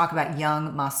when I talk about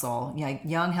young muscle,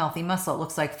 young, healthy muscle, it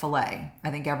looks like filet.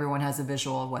 I think everyone has a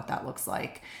visual of what that looks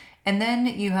like. And then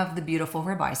you have the beautiful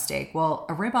ribeye steak. Well,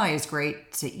 a ribeye is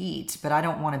great to eat, but I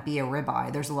don't want to be a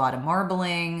ribeye. There's a lot of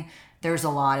marbling. There's a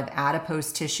lot of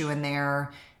adipose tissue in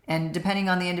there. And depending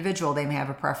on the individual, they may have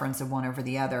a preference of one over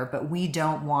the other. But we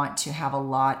don't want to have a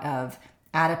lot of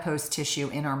adipose tissue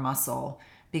in our muscle,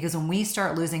 because when we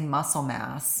start losing muscle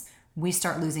mass, we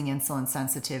start losing insulin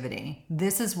sensitivity.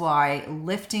 This is why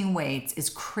lifting weights is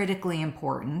critically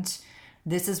important.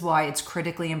 This is why it's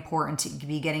critically important to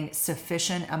be getting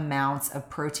sufficient amounts of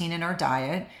protein in our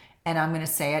diet. And I'm going to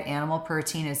say it, animal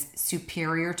protein is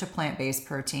superior to plant-based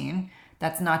protein.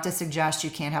 That's not to suggest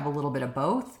you can't have a little bit of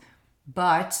both.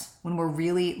 But when we're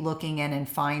really looking in and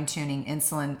fine-tuning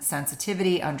insulin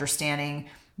sensitivity, understanding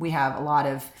we have a lot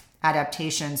of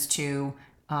adaptations to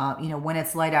when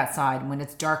it's light outside, when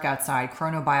it's dark outside,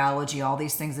 chronobiology, all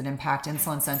these things that impact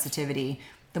insulin sensitivity.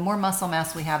 The more muscle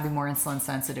mass we have, the more insulin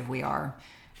sensitive we are.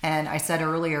 And I said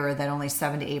earlier that only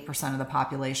 7 to 8% of the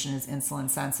population is insulin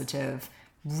sensitive,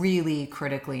 really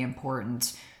critically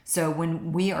important. So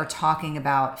when we are talking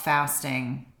about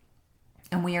fasting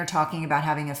and we are talking about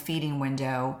having a feeding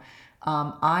window,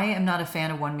 I am not a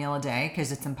fan of one meal a day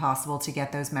because it's impossible to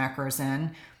get those macros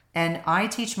in. And I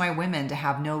teach my women to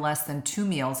have no less than 2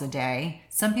 meals a day.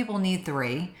 Some people need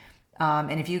 3.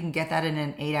 And if you can get that in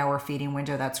an 8-hour feeding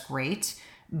window, that's great.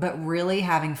 But really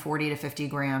having 40 to 50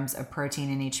 grams of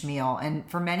protein in each meal. And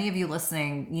for many of you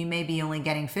listening, you may be only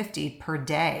getting 50 per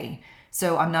day.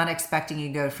 So I'm not expecting you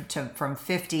to go from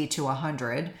 50 to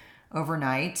 100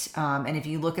 overnight. And if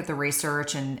you look at the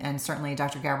research, and certainly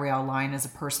Dr. Gabrielle Line is a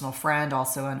personal friend,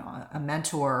 also a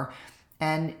mentor,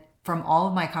 and from all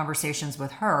of my conversations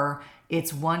with her,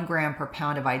 it's 1 gram per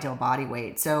pound of ideal body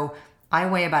weight. So I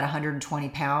weigh about 120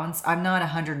 pounds. I'm not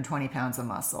 120 pounds of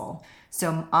muscle.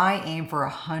 So I aim for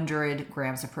 100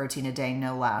 grams of protein a day,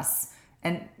 no less.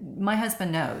 And my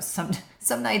husband knows.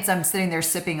 Some nights I'm sitting there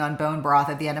sipping on bone broth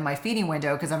at the end of my feeding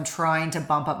window because I'm trying to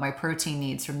bump up my protein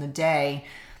needs from the day.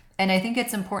 And I think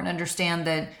it's important to understand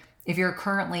that if you're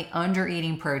currently under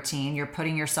eating protein, you're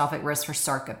putting yourself at risk for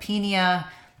sarcopenia,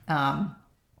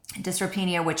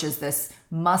 dystropenia, which is this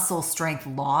muscle strength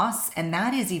loss. And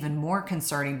that is even more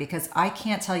concerning because I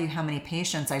can't tell you how many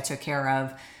patients I took care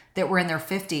of that were in their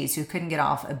 50s who couldn't get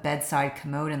off a bedside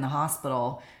commode in the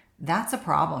hospital. That's a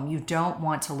problem. You don't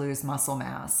want to lose muscle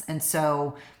mass. And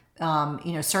so,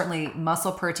 certainly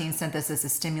muscle protein synthesis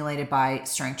is stimulated by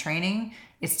strength training.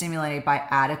 It's stimulated by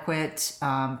adequate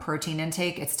protein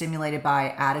intake. It's stimulated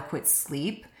by adequate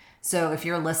sleep. So if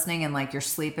you're listening and like your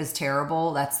sleep is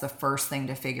terrible, that's the first thing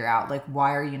to figure out. Like,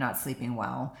 why are you not sleeping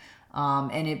well?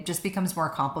 And it just becomes more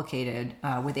complicated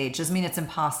with age. Doesn't mean it's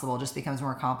impossible, it just becomes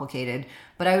more complicated.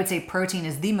 But I would say protein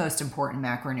is the most important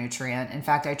macronutrient. In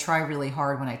fact, I try really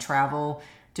hard when I travel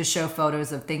to show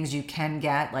photos of things you can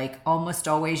get. Like almost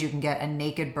always you can get a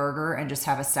naked burger and just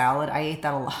have a salad. I ate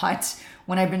that a lot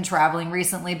when I've been traveling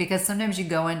recently because sometimes you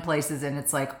go in places and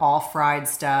it's like all fried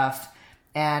stuff.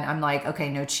 And I'm like, okay,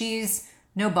 no cheese,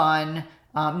 no bun,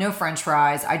 no French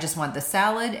fries. I just want the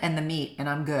salad and the meat and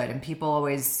I'm good. And people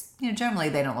always, generally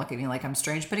they don't look at me like I'm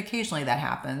strange, but occasionally that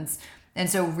happens. And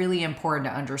so really important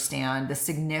to understand the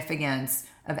significance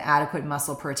of adequate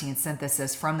muscle protein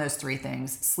synthesis from those 3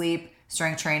 things: sleep,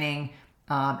 strength training,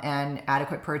 and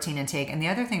adequate protein intake. And the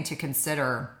other thing to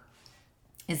consider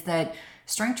is that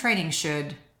strength training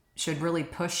should really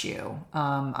push you.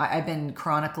 I've been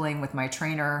chronicling with my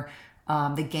trainer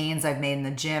the gains I've made in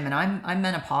the gym, and I'm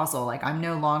menopausal. Like I'm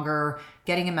no longer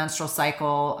getting a menstrual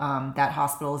cycle. That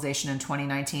hospitalization in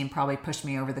 2019 probably pushed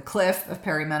me over the cliff of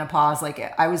perimenopause.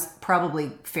 Like I was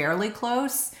probably fairly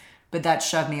close, but that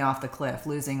shoved me off the cliff,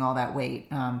 losing all that weight,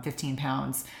 15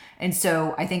 pounds. And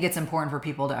so I think it's important for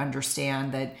people to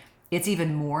understand that it's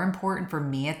even more important for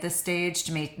me at this stage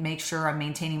to make sure I'm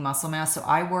maintaining muscle mass. So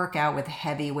I work out with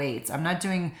heavy weights. I'm not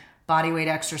doing body weight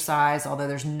exercise, although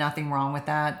there's nothing wrong with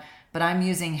that. But I'm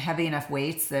using heavy enough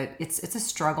weights that it's a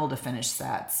struggle to finish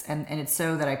sets. And it's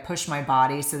so that I push my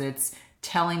body so that it's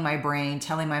telling my brain,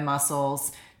 telling my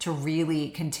muscles to really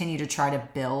continue to try to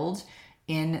build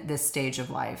in this stage of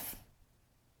life.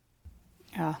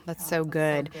 Oh, that's so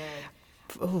good.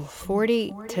 Ooh,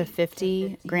 40 to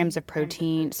 50 grams of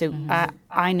protein. So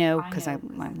I know because I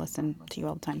listen to you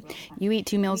all the time. You eat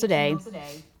 2 meals a day.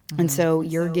 And so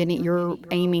you're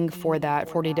aiming for that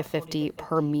 40 to 50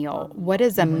 per meal. What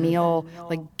is a meal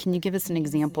like? Can you give us an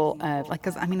example of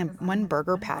because one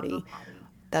burger patty,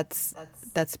 that's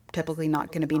typically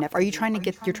not going to be enough. Are you trying to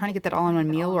get that all in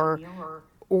one meal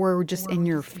or just in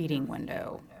your feeding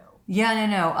window? Yeah,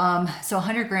 no. So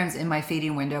 100 grams in my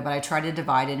feeding window, but I try to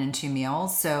divide it in 2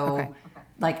 meals. So Okay.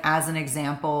 like as an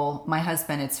example, my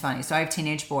husband, it's funny. So I have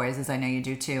teenage boys, as I know you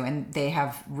do too, and they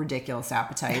have ridiculous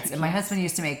appetites. And my husband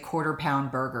used to make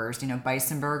 1/4-pound burgers,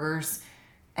 bison burgers.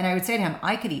 And I would say to him,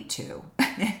 I could eat 2.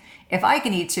 If I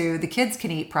can eat 2, the kids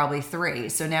can eat probably 3.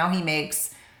 So now he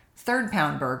makes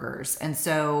 1/3-pound burgers. And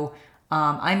so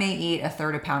I may eat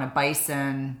 1/3 a pound of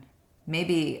bison.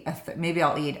 Maybe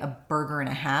I'll eat a burger and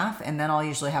a half, and then I'll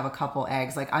usually have a couple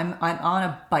eggs. Like I'm on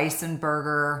a bison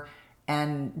burger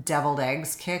and deviled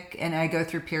eggs kick, and I go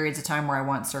through periods of time where I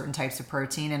want certain types of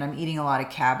protein, and I'm eating a lot of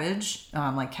cabbage,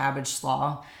 like cabbage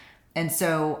slaw. And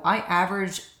so I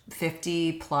average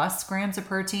 50 plus grams of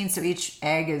protein. So each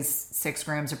egg is 6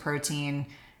 grams of protein.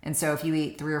 And so if you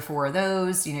eat 3 or 4 of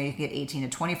those, you can get 18 to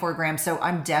 24 grams. So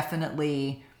I'm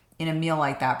definitely in a meal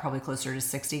like that, probably closer to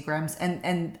 60 grams.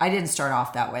 And I didn't start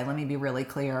off that way. Let me be really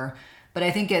clear. But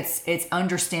I think it's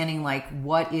understanding like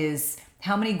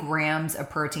how many grams of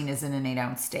protein is in an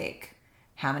 8-ounce steak?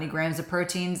 How many grams of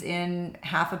proteins in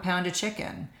half a pound of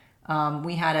chicken?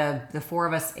 We had the four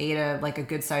of us ate a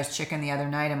good sized chicken the other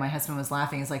night, and my husband was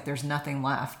laughing. He's like, "There's nothing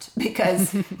left,"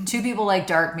 because two people like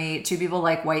dark meat, two people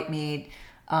like white meat,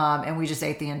 and we just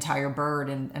ate the entire bird.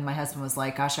 And my husband was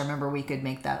like, "Gosh, I remember we could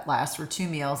make that last for 2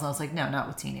 meals." And I was like, "No, not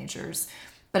with teenagers."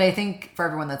 But I think for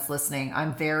everyone that's listening,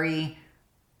 I've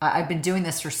been doing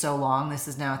this for so long. This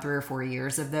is now 3 or 4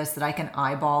 years of this that I can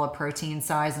eyeball a protein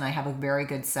size, and I have a very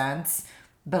good sense.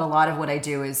 But a lot of what I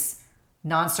do is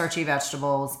non-starchy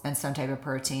vegetables and some type of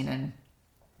protein. And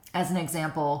as an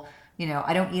example,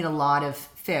 I don't eat a lot of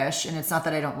fish, and it's not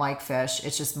that I don't like fish.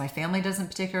 It's just my family doesn't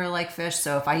particularly like fish.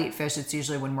 So if I eat fish, it's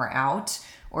usually when we're out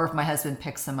or if my husband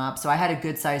picks them up. So I had a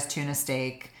good sized tuna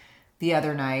steak the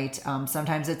other night.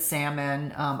 Sometimes it's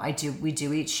salmon. We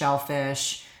do eat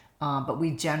shellfish, but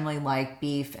we generally like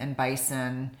beef and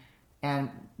bison. And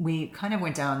we kind of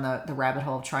went down the rabbit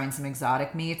hole of trying some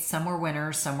exotic meats. Some were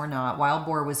winners, some were not. Wild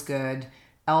boar was good.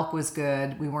 Elk was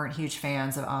good. We weren't huge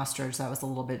fans of ostrich. That was a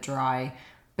little bit dry.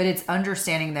 But it's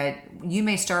understanding that you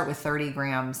may start with 30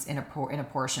 grams in a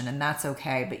portion, and that's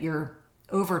okay. But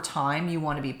over time, you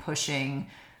want to be pushing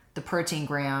the protein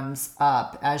grams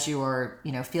up as you are,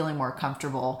 feeling more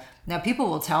comfortable. Now, people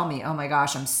will tell me, "Oh my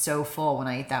gosh, I'm so full when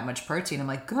I eat that much protein." I'm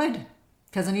like, "Good."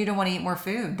 Because then you don't want to eat more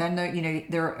food. Then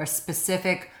there are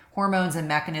specific hormones and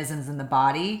mechanisms in the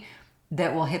body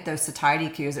that will hit those satiety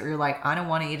cues that you're like, "I don't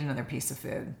want to eat another piece of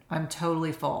food. I'm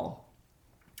totally full."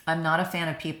 I'm not a fan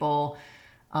of people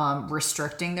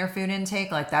restricting their food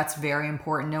intake. Like, that's very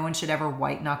important. No one should ever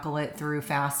white knuckle it through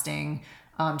fasting.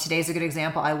 Today's a good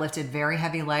example. I lifted very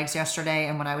heavy legs yesterday,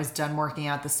 and when I was done working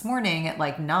out this morning at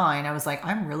like 9, I was like,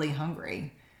 "I'm really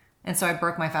hungry." And so I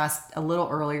broke my fast a little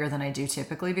earlier than I do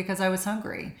typically because I was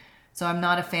hungry. So I'm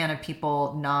not a fan of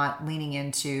people not leaning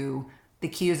into the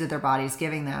cues that their body's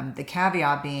giving them. The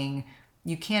caveat being,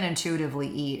 you can't intuitively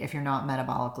eat if you're not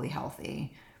metabolically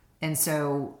healthy. And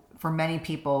so for many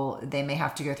people, they may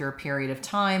have to go through a period of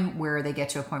time where they get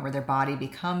to a point where their body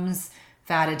becomes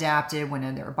fat adapted,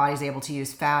 when their body's able to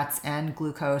use fats and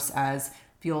glucose as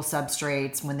fuel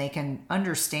substrates, when they can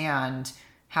understand,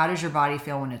 how does your body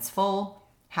feel when it's full?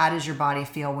 How does your body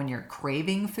feel when you're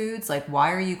craving foods? Like,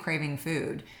 why are you craving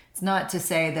food? It's not to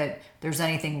say that there's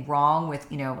anything wrong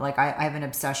with, like I have an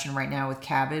obsession right now with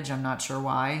cabbage. I'm not sure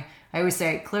why. I always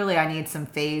say, clearly I need some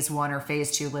phase 1 or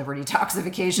phase 2 liver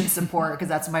detoxification support because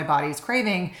that's what my body's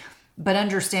craving. But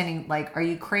understanding, like, are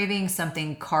you craving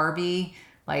something carby,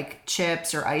 like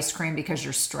chips or ice cream because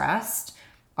you're stressed?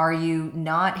 Are you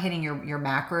not hitting your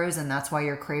macros and that's why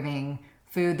you're craving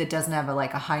food that doesn't have a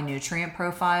high nutrient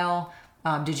profile?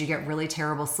 Did you get really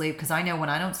terrible sleep? Because I know when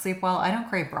I don't sleep well, I don't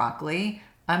crave broccoli.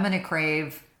 I'm going to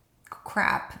crave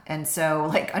crap. And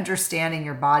so understanding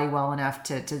your body well enough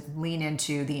to lean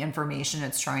into the information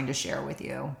it's trying to share with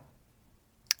you.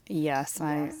 Yes,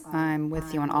 I'm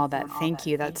with you on all that. Thank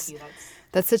you. That's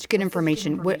such good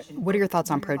information. What are your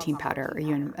thoughts on protein powder? Are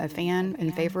you a fan,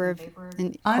 in favor of I'm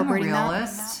a incorporating that?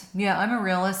 realist. Yeah, I'm a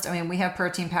realist. I mean, we have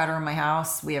protein powder in my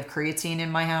house. We have creatine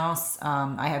in my house.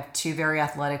 I have two very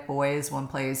athletic boys. One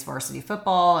plays varsity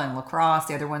football and lacrosse.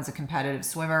 The other one's a competitive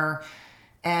swimmer.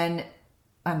 And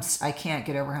I can't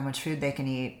get over how much food they can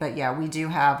eat. But yeah, we do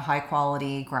have high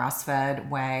quality grass fed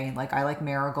whey. Like, I like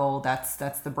Marigold. That's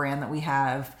the brand that we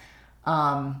have.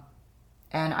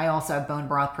 And I also have bone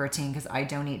broth protein because I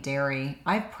don't eat dairy.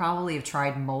 I probably have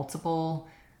tried multiple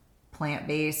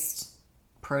plant-based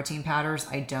protein powders.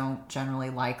 I don't generally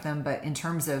like them, but in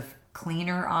terms of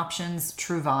cleaner options,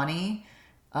 Truvani,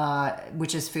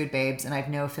 which is Food Babes, and I have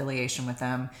no affiliation with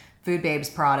them. Food Babes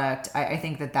product, I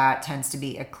think that tends to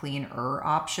be a cleaner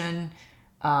option.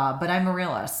 But I'm a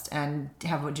realist, and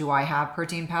do I have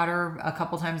protein powder a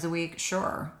couple times a week?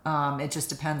 Sure. It just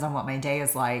depends on what my day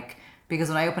is like. Because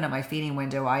when I open up my feeding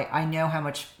window, I know how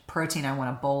much protein I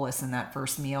want to bolus in that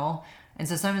first meal. And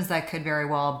so sometimes that could very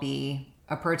well be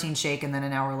a protein shake, and then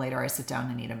an hour later I sit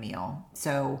down and eat a meal.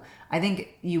 So I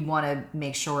think you want to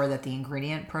make sure that the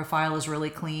ingredient profile is really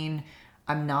clean.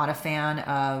 I'm not a fan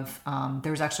of,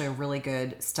 there was actually a really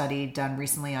good study done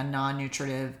recently on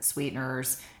non-nutritive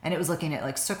sweeteners, and it was looking at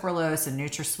sucralose and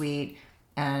NutraSweet,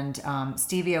 and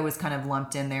stevia was kind of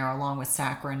lumped in there along with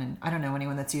saccharin. And I don't know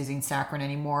anyone that's using saccharin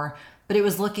anymore, but it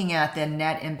was looking at the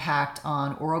net impact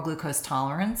on oral glucose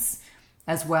tolerance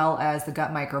as well as the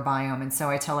gut microbiome. And so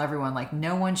I tell everyone,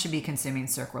 no one should be consuming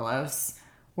sucralose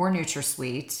or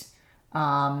NutraSweet.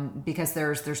 because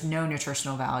there's no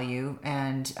nutritional value,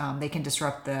 and they can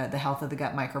disrupt the health of the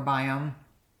gut microbiome.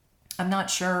 I'm not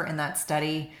sure in that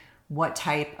study what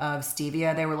type of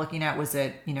stevia they were looking at. Was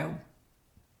it,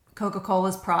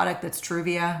 Coca-Cola's product that's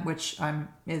Truvia, which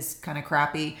is kind of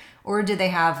crappy, or did they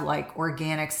have like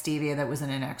organic stevia that was in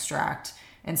an extract?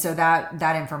 And so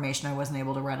that information I wasn't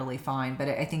able to readily find. But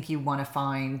I think you want to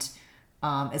find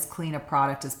as clean a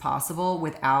product as possible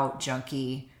without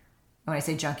junky. When I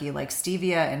say junky, like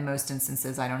stevia, in most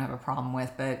instances I don't have a problem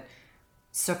with, but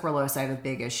sucralose I have a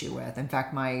big issue with. In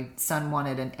fact, my son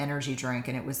wanted an energy drink,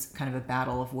 and it was kind of a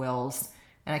battle of wills.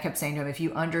 And I kept saying to him, if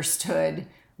you understood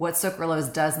what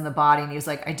sucralose does in the body, and he was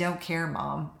like, I don't care,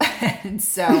 Mom. And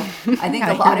so I think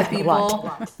a lot of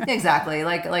people, exactly,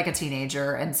 like a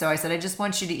teenager. And so I said, I just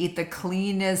want you to eat the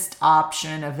cleanest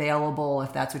option available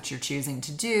if that's what you're choosing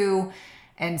to do.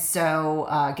 And so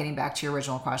getting back to your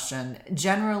original question,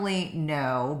 generally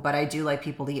no, but I do like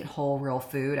people to eat whole, real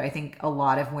food. I think a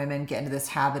lot of women get into this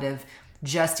habit of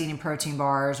just eating protein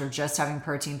bars or just having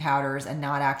protein powders and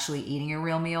not actually eating a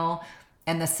real meal.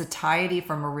 And the satiety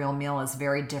from a real meal is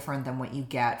very different than what you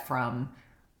get from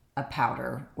a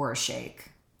powder or a shake,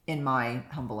 in my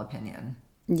humble opinion.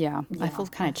 Yeah, I feel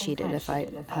kind of cheated if I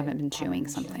haven't been chewing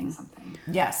something.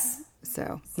 Yes.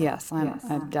 So yes, I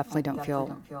definitely don't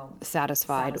feel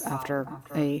satisfied after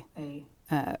a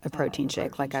protein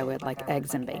shake like I would like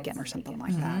eggs and bacon or something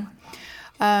like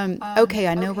that. Okay,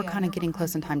 I know we're kind of getting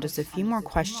close in time. Just a few more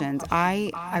questions.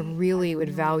 I really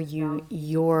would value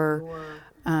your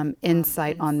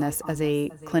insight on this as a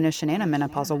clinician and a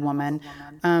menopausal woman.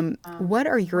 What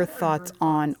are your thoughts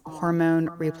on hormone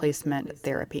replacement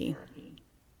therapy?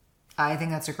 I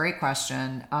think that's a great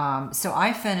question. So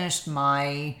I finished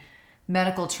my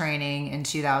medical training in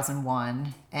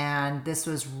 2001, and this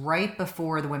was right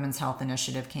before the Women's Health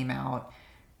Initiative came out.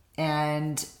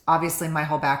 And obviously my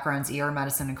whole background's ER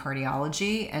medicine and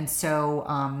cardiology. And so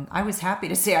I was happy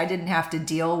to say I didn't have to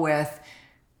deal with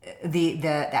the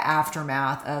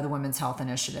aftermath of the Women's Health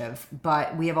Initiative.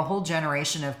 But we have a whole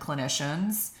generation of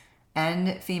clinicians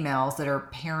and females that are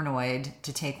paranoid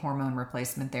to take hormone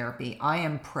replacement therapy. I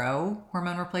am pro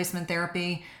hormone replacement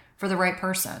therapy for the right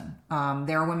person.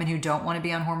 There are women who don't want to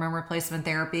be on hormone replacement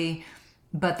therapy,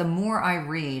 but the more I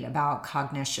read about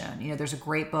cognition, there's a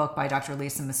great book by Dr.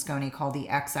 Lisa Mosconi called The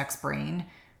XX Brain.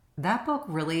 That book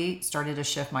really started to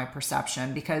shift my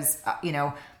perception because,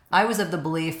 I was of the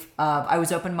belief of, I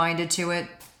was open-minded to it,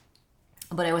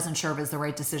 but I wasn't sure if it was the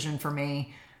right decision for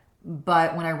me.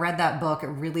 But when I read that book, it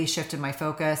really shifted my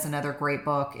focus. Another great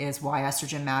book is Why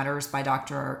Estrogen Matters by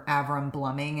Dr. Avram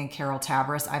Bluming and Carol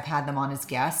Tavris. I've had them on as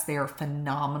guests. They are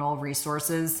phenomenal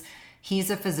resources.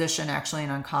 He's a physician, actually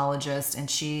an oncologist, and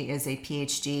she is a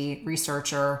PhD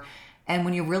researcher. And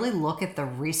when you really look at the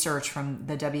research from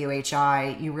the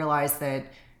WHI, you realize that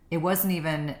it wasn't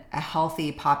even a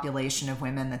healthy population of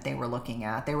women that they were looking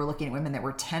at. They were looking at women that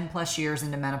were 10 plus years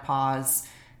into menopause.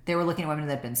 They were looking at women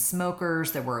that had been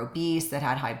smokers, that were obese, that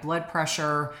had high blood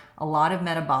pressure, a lot of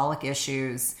metabolic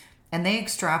issues. And they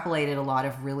extrapolated a lot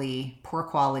of really poor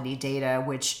quality data,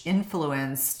 which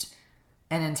influenced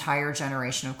an entire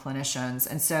generation of clinicians.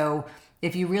 And so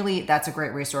if you really, that's a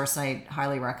great resource. I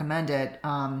highly recommend it.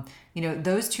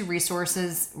 Those two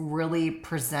resources really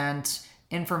present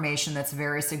information that's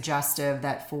very suggestive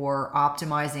that for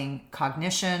optimizing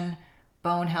cognition,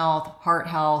 bone health, heart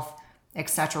health,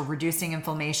 etc., reducing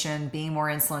inflammation, being more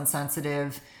insulin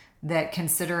sensitive, that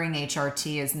considering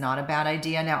HRT is not a bad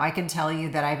idea. Now, I can tell you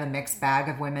that I have a mixed bag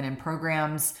of women in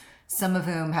programs, some of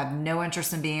whom have no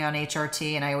interest in being on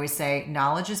HRT. And I always say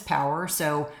knowledge is power.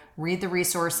 So read the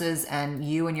resources and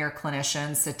you and your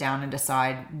clinician sit down and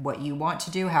decide what you want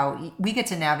to do, how we get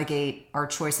to navigate our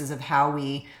choices of how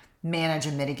we manage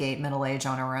and mitigate middle age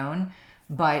on our own.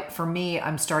 But for me,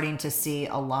 I'm starting to see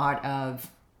a lot of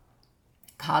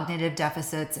cognitive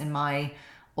deficits in my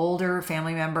older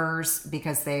family members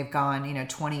because they've gone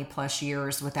 20 plus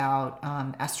years without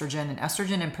estrogen. And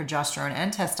estrogen and progesterone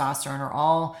and testosterone are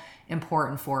all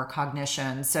important for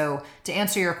cognition. So to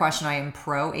answer your question, I am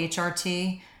pro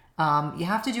HRT. You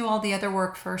have to do all the other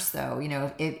work first, though.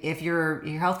 If your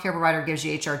healthcare provider gives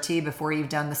you HRT before you've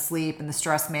done the sleep and the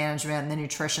stress management and the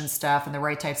nutrition stuff and the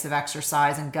right types of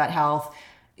exercise and gut health,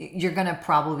 you're going to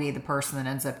probably be the person that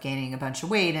ends up gaining a bunch of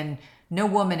weight. And no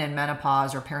woman in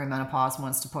menopause or perimenopause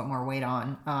wants to put more weight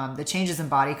on. The changes in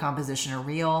body composition are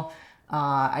real.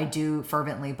 I do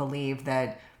fervently believe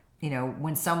that,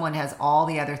 when someone has all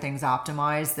the other things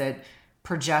optimized, that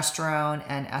progesterone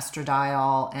and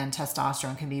estradiol and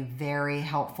testosterone can be very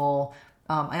helpful.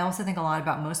 I also think a lot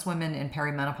about most women in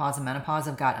perimenopause and menopause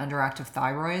have got underactive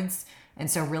thyroids. And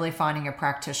so really finding a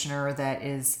practitioner that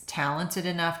is talented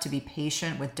enough to be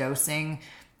patient with dosing.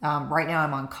 Right now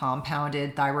I'm on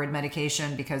compounded thyroid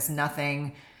medication because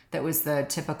nothing that was the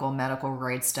typical medical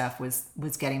grade stuff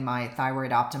was getting my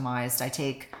thyroid optimized. I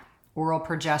take oral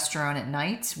progesterone at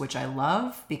night, which I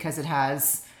love because it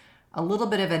has a little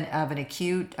bit of an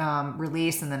acute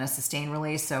release and then a sustained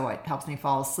release, so it helps me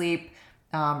fall asleep.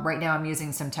 Right now I'm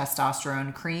using some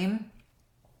testosterone cream,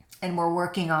 and we're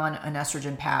working on an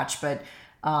estrogen patch, but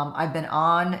I've been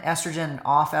on estrogen and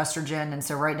off estrogen, and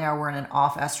so right now we're in an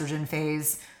off estrogen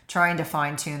phase, trying to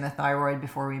fine tune the thyroid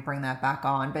before we bring that back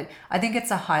on. But I think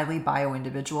it's a highly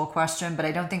bio-individual question, but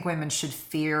I don't think women should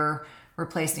fear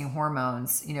replacing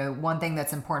hormones. One thing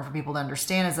that's important for people to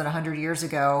understand is that 100 years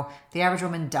ago, the average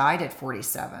woman died at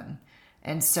 47.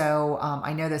 And so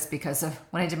I know this because of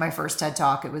when I did my first TED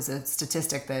Talk, it was a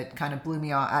statistic that kind of blew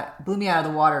me out of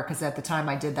the water, because at the time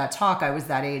I did that talk, I was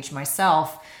that age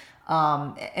myself.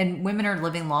 And women are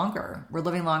living longer. We're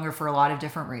living longer for a lot of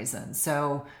different reasons.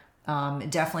 So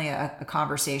definitely a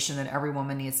conversation that every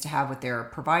woman needs to have with their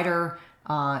provider.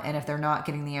 And if they're not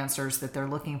getting the answers that they're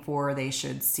looking for, they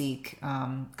should seek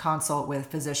consult with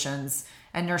physicians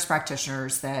and nurse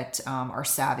practitioners that are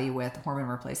savvy with hormone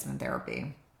replacement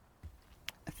therapy.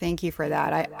 Thank you for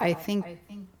that. I think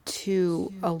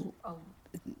too,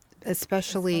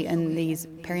 especially in these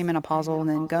perimenopausal and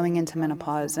then going into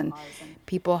menopause, and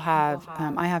people have,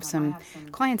 I have some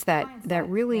clients that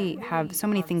really have so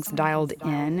many things dialed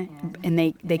in, and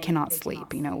they cannot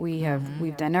sleep.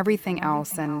 We've done everything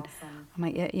else, and I'm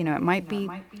like,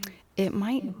 it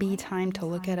might be time to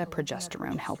look at a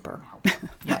progesterone helper.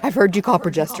 I've heard you call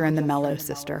progesterone the mellow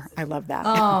sister. I love that.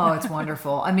 Oh, it's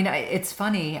wonderful. I mean, it's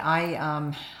funny.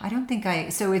 I don't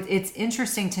think so it's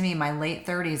interesting to me. My late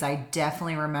 30s, I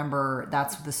definitely remember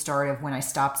that's the start of when I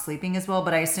stopped sleeping as well.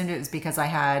 But I assumed it was because I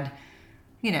had,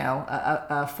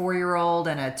 a 4-year-old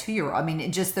and a 2-year-old. I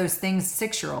mean, just those things,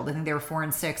 6-year-old. I think they were 4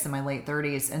 and 6 in my late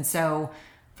 30s. And so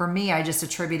for me, I just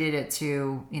attributed it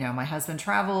to, my husband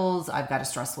travels, I've got a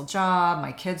stressful job,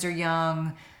 my kids are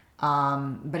young.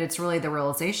 But it's really the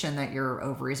realization that your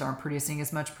ovaries aren't producing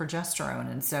as much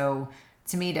progesterone. And so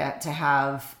to me, to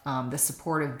have the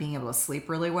support of being able to sleep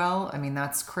really well, I mean,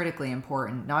 that's critically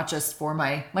important, not just for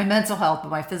my mental health, but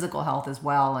my physical health as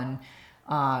well. And,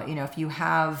 if you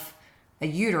have a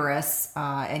uterus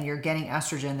and you're getting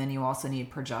estrogen, then you also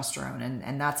need progesterone.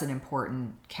 And that's an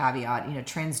important caveat.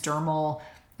 Transdermal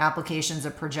applications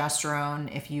of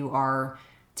progesterone, if you are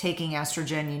taking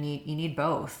estrogen, you need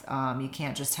both. You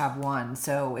can't just have one.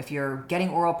 So if you're getting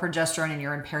oral progesterone and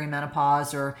you're in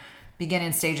perimenopause or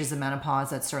beginning stages of menopause,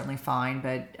 that's certainly fine.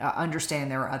 But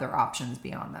understand there are other options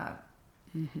beyond that.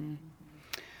 Mm-hmm.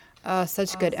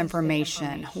 Such good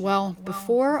information. Well,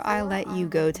 before I let you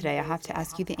go today, I have to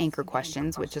ask you the anchor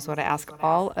questions, which is what I ask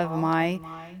all of my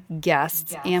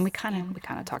guests. And we kind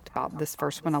of talked about this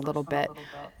first one a little bit.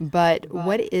 But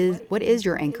what is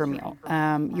your anchor meal?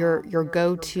 Your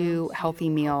go-to healthy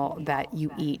meal that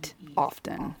you eat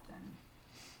often?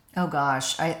 Oh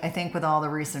gosh, I think with all the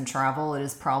recent travel, it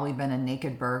has probably been a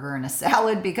naked burger and a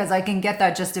salad, because I can get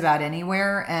that just about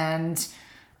anywhere. And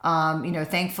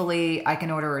thankfully I can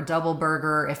order a double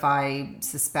burger if I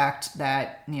suspect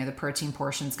that, the protein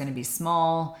portion is going to be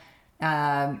small.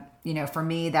 For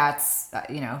me, that's,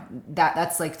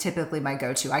 that's like typically my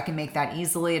go-to. I can make that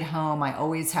easily at home. I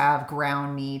always have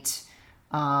ground meat.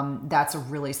 That's a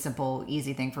really simple,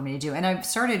 easy thing for me to do. And I've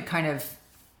started kind of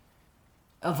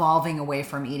evolving away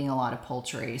from eating a lot of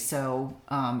poultry. So,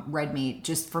 red meat,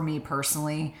 just for me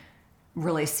personally,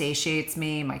 really satiates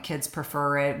me. My kids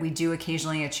prefer it. We do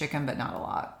occasionally eat chicken, but not a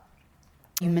lot.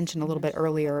 You mentioned a little bit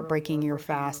earlier, breaking your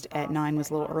fast at 9 was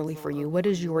a little early for you. What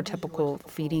does your typical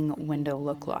feeding window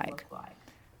look like?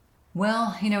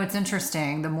 Well, it's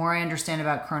interesting. The more I understand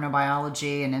about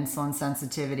chronobiology and insulin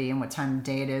sensitivity and what time of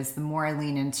day it is, the more I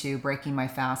lean into breaking my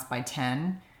fast by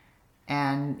 10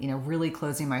 and, really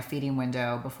closing my feeding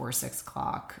window before 6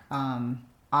 o'clock.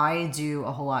 I do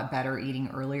a whole lot better eating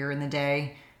earlier in the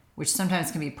day, which sometimes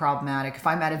can be problematic. If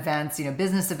I'm at events,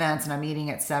 business events, and I'm eating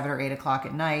at 7 or 8 o'clock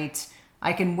at night,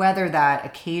 I can weather that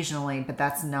occasionally, but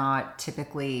that's not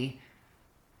typically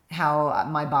how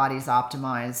my body's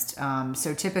optimized.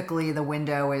 So typically the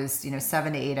window is,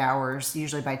 7 to 8 hours.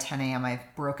 Usually by 10 a.m.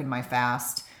 I've broken my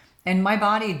fast. And my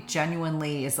body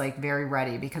genuinely is like very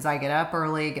ready, because I get up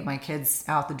early, get my kids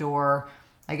out the door,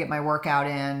 I get my workout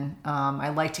in. I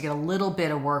like to get a little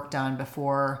bit of work done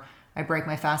before I break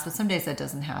my fast, but some days that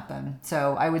doesn't happen.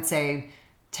 So I would say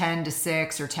 10 to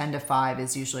 6 or 10 to 5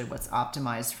 is usually what's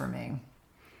optimized for me.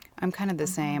 I'm kind of the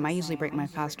same. I usually break my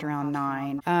fast around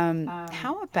 9.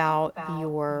 How about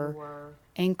your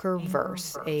anchor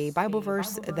verse, a Bible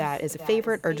verse that is a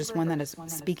favorite or just one that is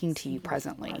speaking to you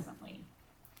presently?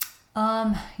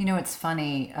 It's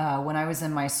funny. When I was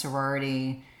in my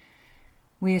sorority,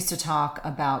 we used to talk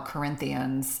about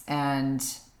Corinthians, and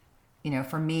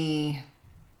for me,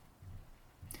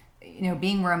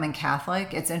 being Roman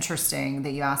Catholic, it's interesting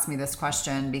that you asked me this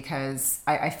question because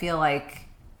I feel like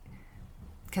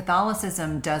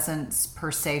Catholicism doesn't per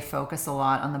se focus a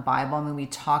lot on the Bible. I mean, we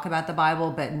talk about the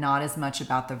Bible, but not as much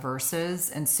about the verses.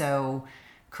 And so,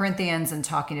 Corinthians and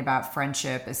talking about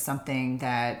friendship is something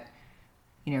that,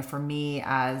 for me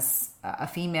as a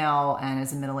female and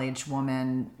as a middle aged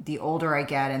woman, the older I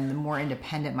get and the more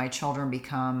independent my children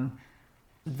become,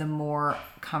 the more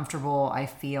comfortable I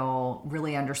feel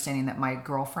really understanding that my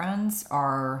girlfriends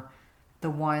are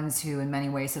the ones who in many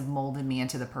ways have molded me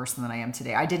into the person that I am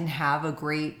today. I didn't have a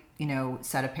great,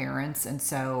 set of parents. And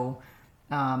so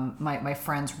my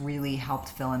friends really helped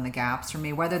fill in the gaps for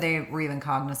me, whether they were even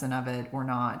cognizant of it or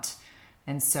not.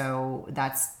 And so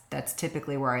that's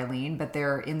typically where I lean. But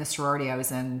there, in the sorority I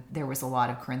was in, there was a lot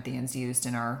of Corinthians used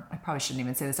in I probably shouldn't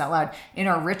even say this out loud, in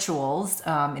our rituals,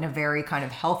 in a very kind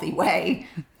of healthy way,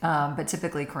 but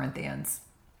typically Corinthians.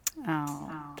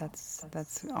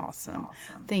 That's awesome.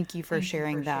 Thank you for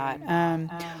sharing that.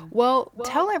 Well,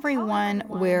 tell everyone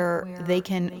where they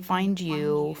can find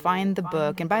you, find the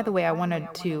book. And by the way, I wanted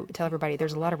to tell everybody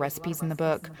there's a lot of recipes in the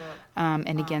book.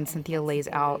 And again, Cynthia lays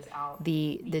out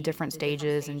the different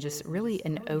stages and just really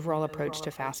an overall approach to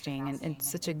fasting. And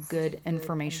it's such a good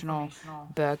informational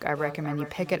book. I recommend you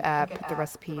pick it up. The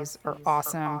recipes are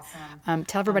awesome.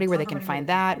 Tell everybody where they can find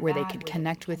that, where they can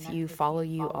connect with you, follow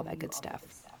you, all that good stuff.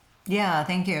 Yeah,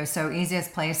 thank you. So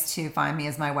easiest place to find me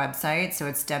is my website. So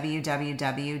it's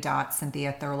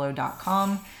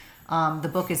www.cynthiathurlow.com. The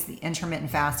book is The Intermittent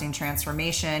Fasting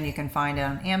Transformation. You can find it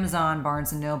on Amazon,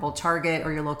 Barnes & Noble, Target,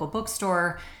 or your local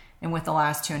bookstore. And with the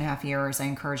last 2.5 years, I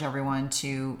encourage everyone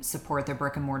to support their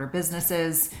brick and mortar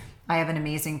businesses. I have an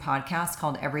amazing podcast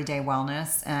called Everyday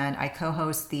Wellness, and I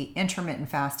co-host the Intermittent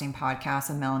Fasting podcast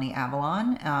with Melanie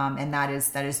Avalon, and that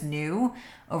is new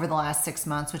over the last 6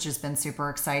 months, which has been super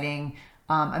exciting.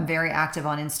 I'm very active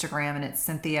on Instagram, and it's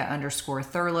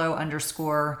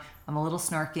Cynthia_Thurlow_. I'm a little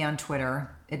snarky on Twitter,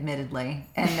 admittedly.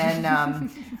 And then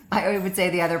I would say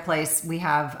the other place, we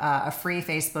have a free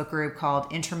Facebook group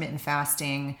called Intermittent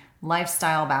Fasting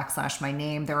Lifestyle / my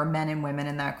name. There are men and women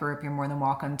in that group. You're more than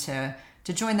welcome to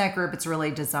join that group. It's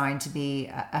really designed to be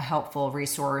a helpful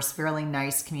resource, really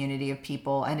nice community of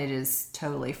people, and it is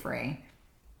totally free.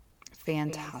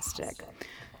 Fantastic.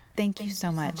 Thank you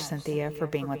so much, Cynthia, for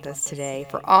being with us today,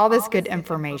 for all this good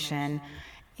information.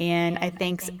 And I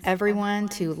thanks everyone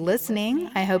to listening.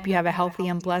 I hope you have a healthy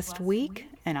and blessed week,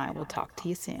 and I will talk to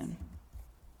you soon.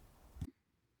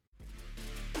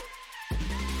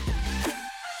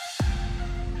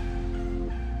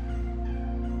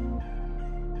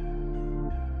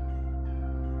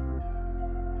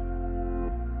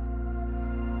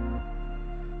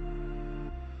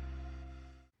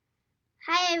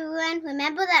 Hi everyone,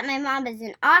 remember that my mom is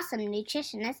an awesome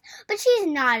nutritionist, but she's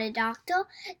not a doctor.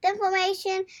 The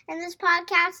information in this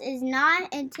podcast is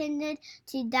not intended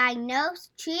to diagnose,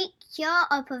 treat, cure,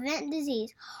 or prevent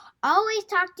disease. Always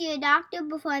talk to your doctor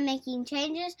before making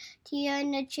changes to your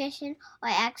nutrition or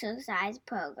exercise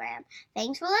program.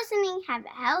 Thanks for listening. Have a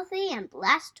healthy and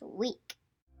blessed week.